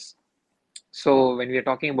measures. So when we are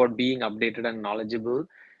talking about being updated and knowledgeable,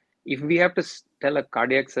 if we have to tell a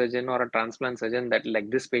cardiac surgeon or a transplant surgeon that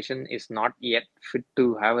like this patient is not yet fit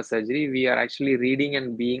to have a surgery, we are actually reading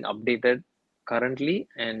and being updated currently,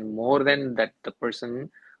 and more than that, the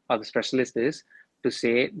person or the specialist is to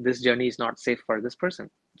say this journey is not safe for this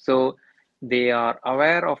person. So they are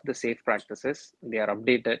aware of the safe practices, they are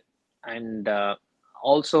updated, and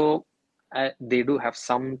also they do have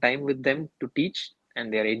some time with them to teach,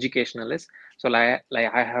 and they are educationalists. So like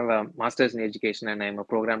I have a master's in education and I'm a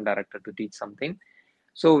program director to teach something.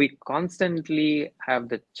 So we constantly have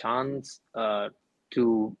the chance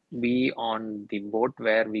to be on the boat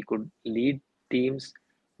where we could lead teams,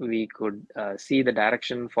 we could see the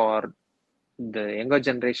direction for the younger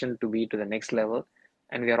generation to be to the next level.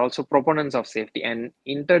 And we are also proponents of safety, and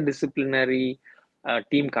interdisciplinary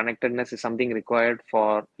team connectedness is something required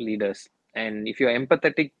for leaders. And if you're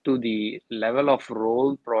empathetic to the level of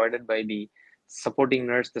role provided by the supporting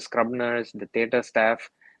nurse, the scrub nurse, the theater staff,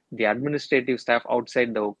 the administrative staff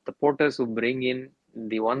outside, the porters who bring in,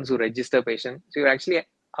 the ones who register patients, so you're actually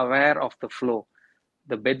aware of the flow,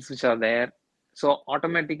 the beds which are there. So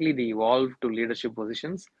automatically they evolve to leadership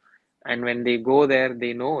positions. And when they go there,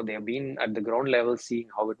 they know they have been at the ground level seeing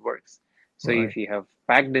how it works. So Right. if you have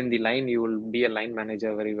packed in the line, you will be a line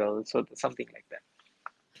manager very well. So something like that.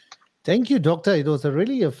 Thank you, Doctor. It was a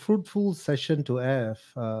really a fruitful session to have,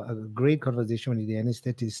 a great conversation with the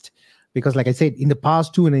anesthetist. Because, like I said, in the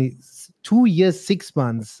past 2 years, 6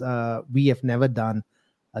 months, we have never done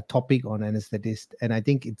a topic on anesthetist, and I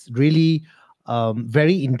think it's really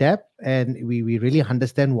very in depth, and we really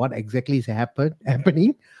understand what exactly is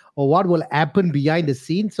happening, or what will happen behind the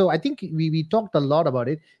scenes. So I think we talked a lot about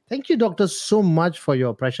it. Thank you, Doctor, so much for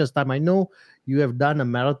your precious time. I know you have done a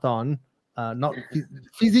marathon, not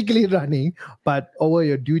physically running, but over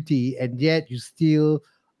your duty, and yet you still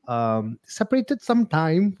separated some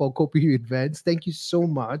time for copy events. Thank you so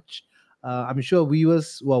much. I'm sure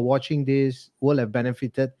viewers who are watching this will have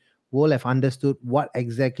benefited, will have understood what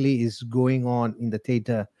exactly is going on in the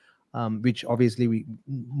theater, which obviously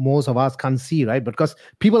most of us can't see, right? Because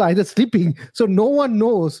people are either sleeping, so no one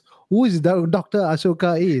knows who is the Dr.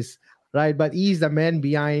 Ashoka is, right? But he is the man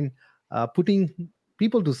behind putting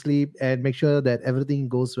people to sleep and make sure that everything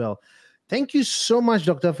goes well. Thank you so much,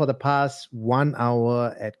 Doctor, for the past 1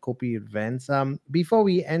 hour at Copy Events. Before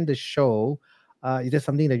we end the show, is there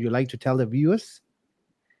something that you'd like to tell the viewers?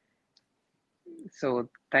 So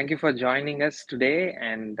thank you for joining us today,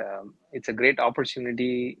 and it's a great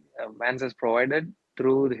opportunity Vance has provided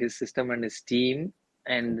through his system and his team.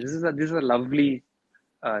 And this is a lovely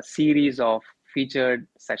series of featured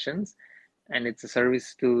sessions, and it's a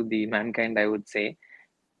service to the mankind, I would say.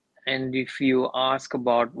 And if you ask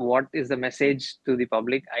about what is the message to the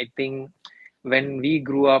public, I think when we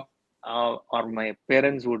grew up, or my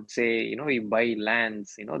parents would say, you buy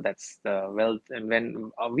lands, that's the wealth. And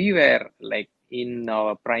when we were like in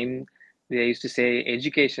our prime, they used to say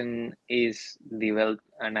education is the wealth.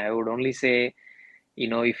 And I would only say,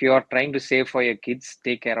 if you are trying to save for your kids,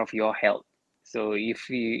 take care of your health. So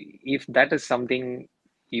if that is something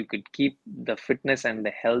you could keep the fitness and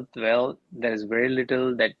the health well, there is very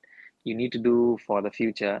little that you need to do for the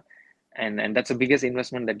future. And that's the biggest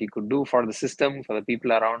investment that you could do for the system, for the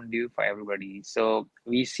people around you, for everybody. So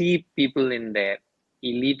we see people in their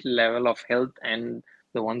elite level of health and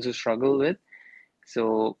the ones who struggle with.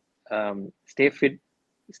 So stay fit,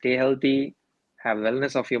 stay healthy, have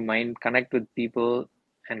wellness of your mind, connect with people,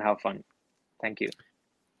 and have fun. Thank you.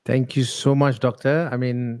 Thank you so much, Doctor. I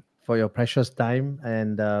mean, for your precious time,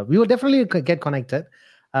 and we will definitely get connected.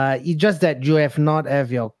 It's just that you have not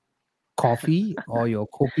have your coffee or your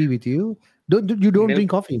coffee with you. You don't Milk,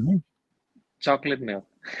 drink coffee? Hmm? chocolate milk.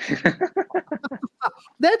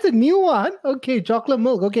 That's a new one. Okay, chocolate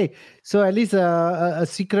milk. Okay, so at least a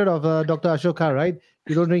secret of Dr. Ashoka, right?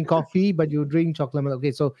 You don't drink coffee, but you drink chocolate milk.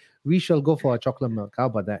 Okay, so we shall go for a chocolate milk. How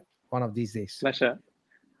about that? One of these days. Pleasure.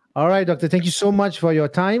 All right, Doctor. Thank you so much for your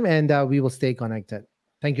time, and we will stay connected.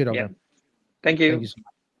 Thank you, Yeah. Doctor. Thank Thank you. you so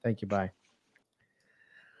much. Thank you. Bye.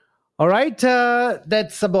 All right,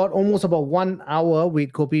 that's about almost about 1 hour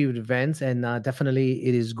with Copy with Events, and definitely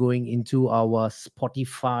it is going into our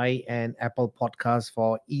Spotify and Apple podcast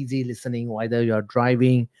for easy listening. Whether you're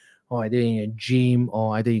driving, or either in a gym,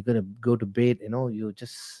 or either you're gonna go to bed. You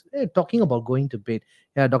just talking about going to bed.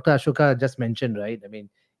 Yeah, Dr. Ashoka just mentioned, right? I mean,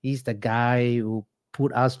 he's the guy who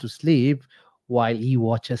put us to sleep while he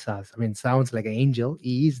watches us. I mean, sounds like an angel.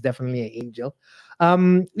 He is definitely an angel.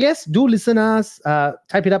 Yes, do listen us.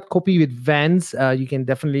 Type it up, Copy with Vans. You can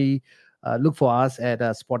definitely look for us at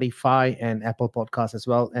Spotify and Apple Podcasts as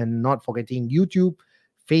well, and not forgetting YouTube,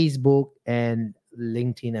 Facebook, and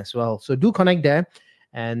LinkedIn as well. So do connect there,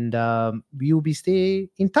 and we'll be stay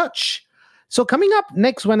in touch. So coming up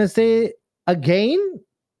next Wednesday again.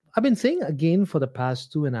 I've been saying again for the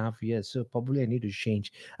past 2.5 years, so probably I need to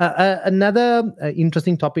change. Another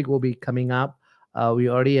interesting topic will be coming up. We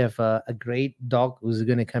already have a great doc who's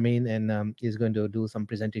going to come in, and is going to do some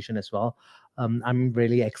presentation as well. I'm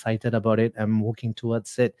really excited about it. I'm working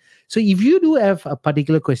towards it. So if you do have a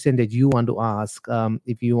particular question that you want to ask,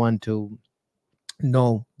 if you want to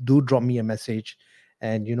know, do drop me a message,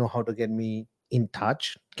 and you know how to get me in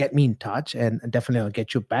touch, and definitely I'll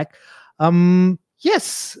get you back.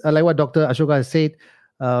 Yes, like what Dr. Ashoka has said,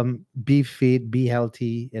 be fit, be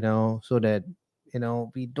healthy, so that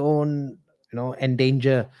we don't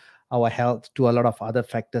endanger our health to a lot of other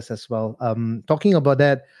factors as well. Talking about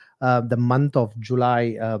that, the month of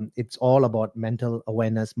July, it's all about mental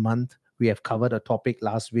awareness month. We have covered a topic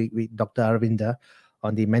last week with Dr. Arvinda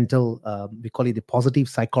on the mental, we call it the positive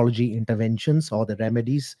psychology interventions or the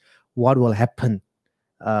remedies. What will happen?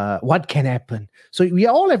 What can happen? So we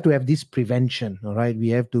all have to have this prevention, all right? We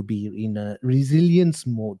have to be in a resilience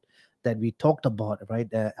mode that we talked about,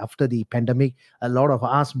 right? After the pandemic, a lot of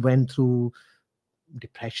us went through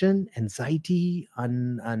depression, anxiety,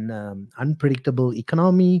 unpredictable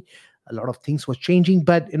economy. A lot of things were changing,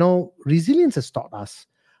 but resilience has taught us.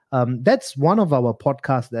 That's one of our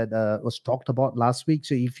podcasts that was talked about last week.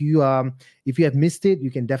 So if you have missed it,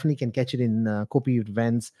 you can definitely can catch it in Copy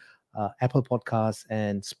Events, Apple Podcasts,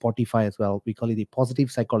 and Spotify as well. We call it the positive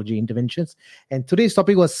psychology interventions. And today's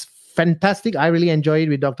topic was fantastic. I really enjoyed it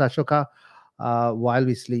with Dr. Ashoka. While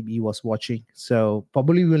we sleep, he was watching. So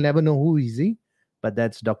probably we'll never know who is he, but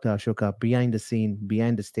that's Dr. Ashoka behind the scene,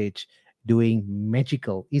 behind the stage, doing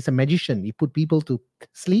magical. He's a magician. He put people to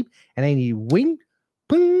sleep and then he wink,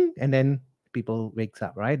 ping, and then people wakes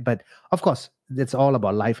up, right? But of course, that's all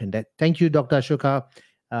about life and death. Thank you, Dr. Ashoka.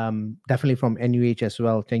 Definitely from NUH as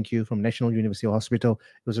well. Thank you from National University Hospital.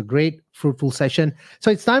 It was a great, fruitful session.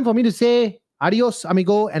 So it's time for me to say adios,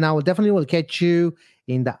 amigo, and I will definitely will catch you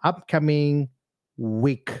in the upcoming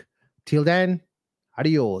week. Till then,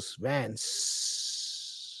 adios,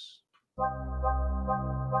 Vance.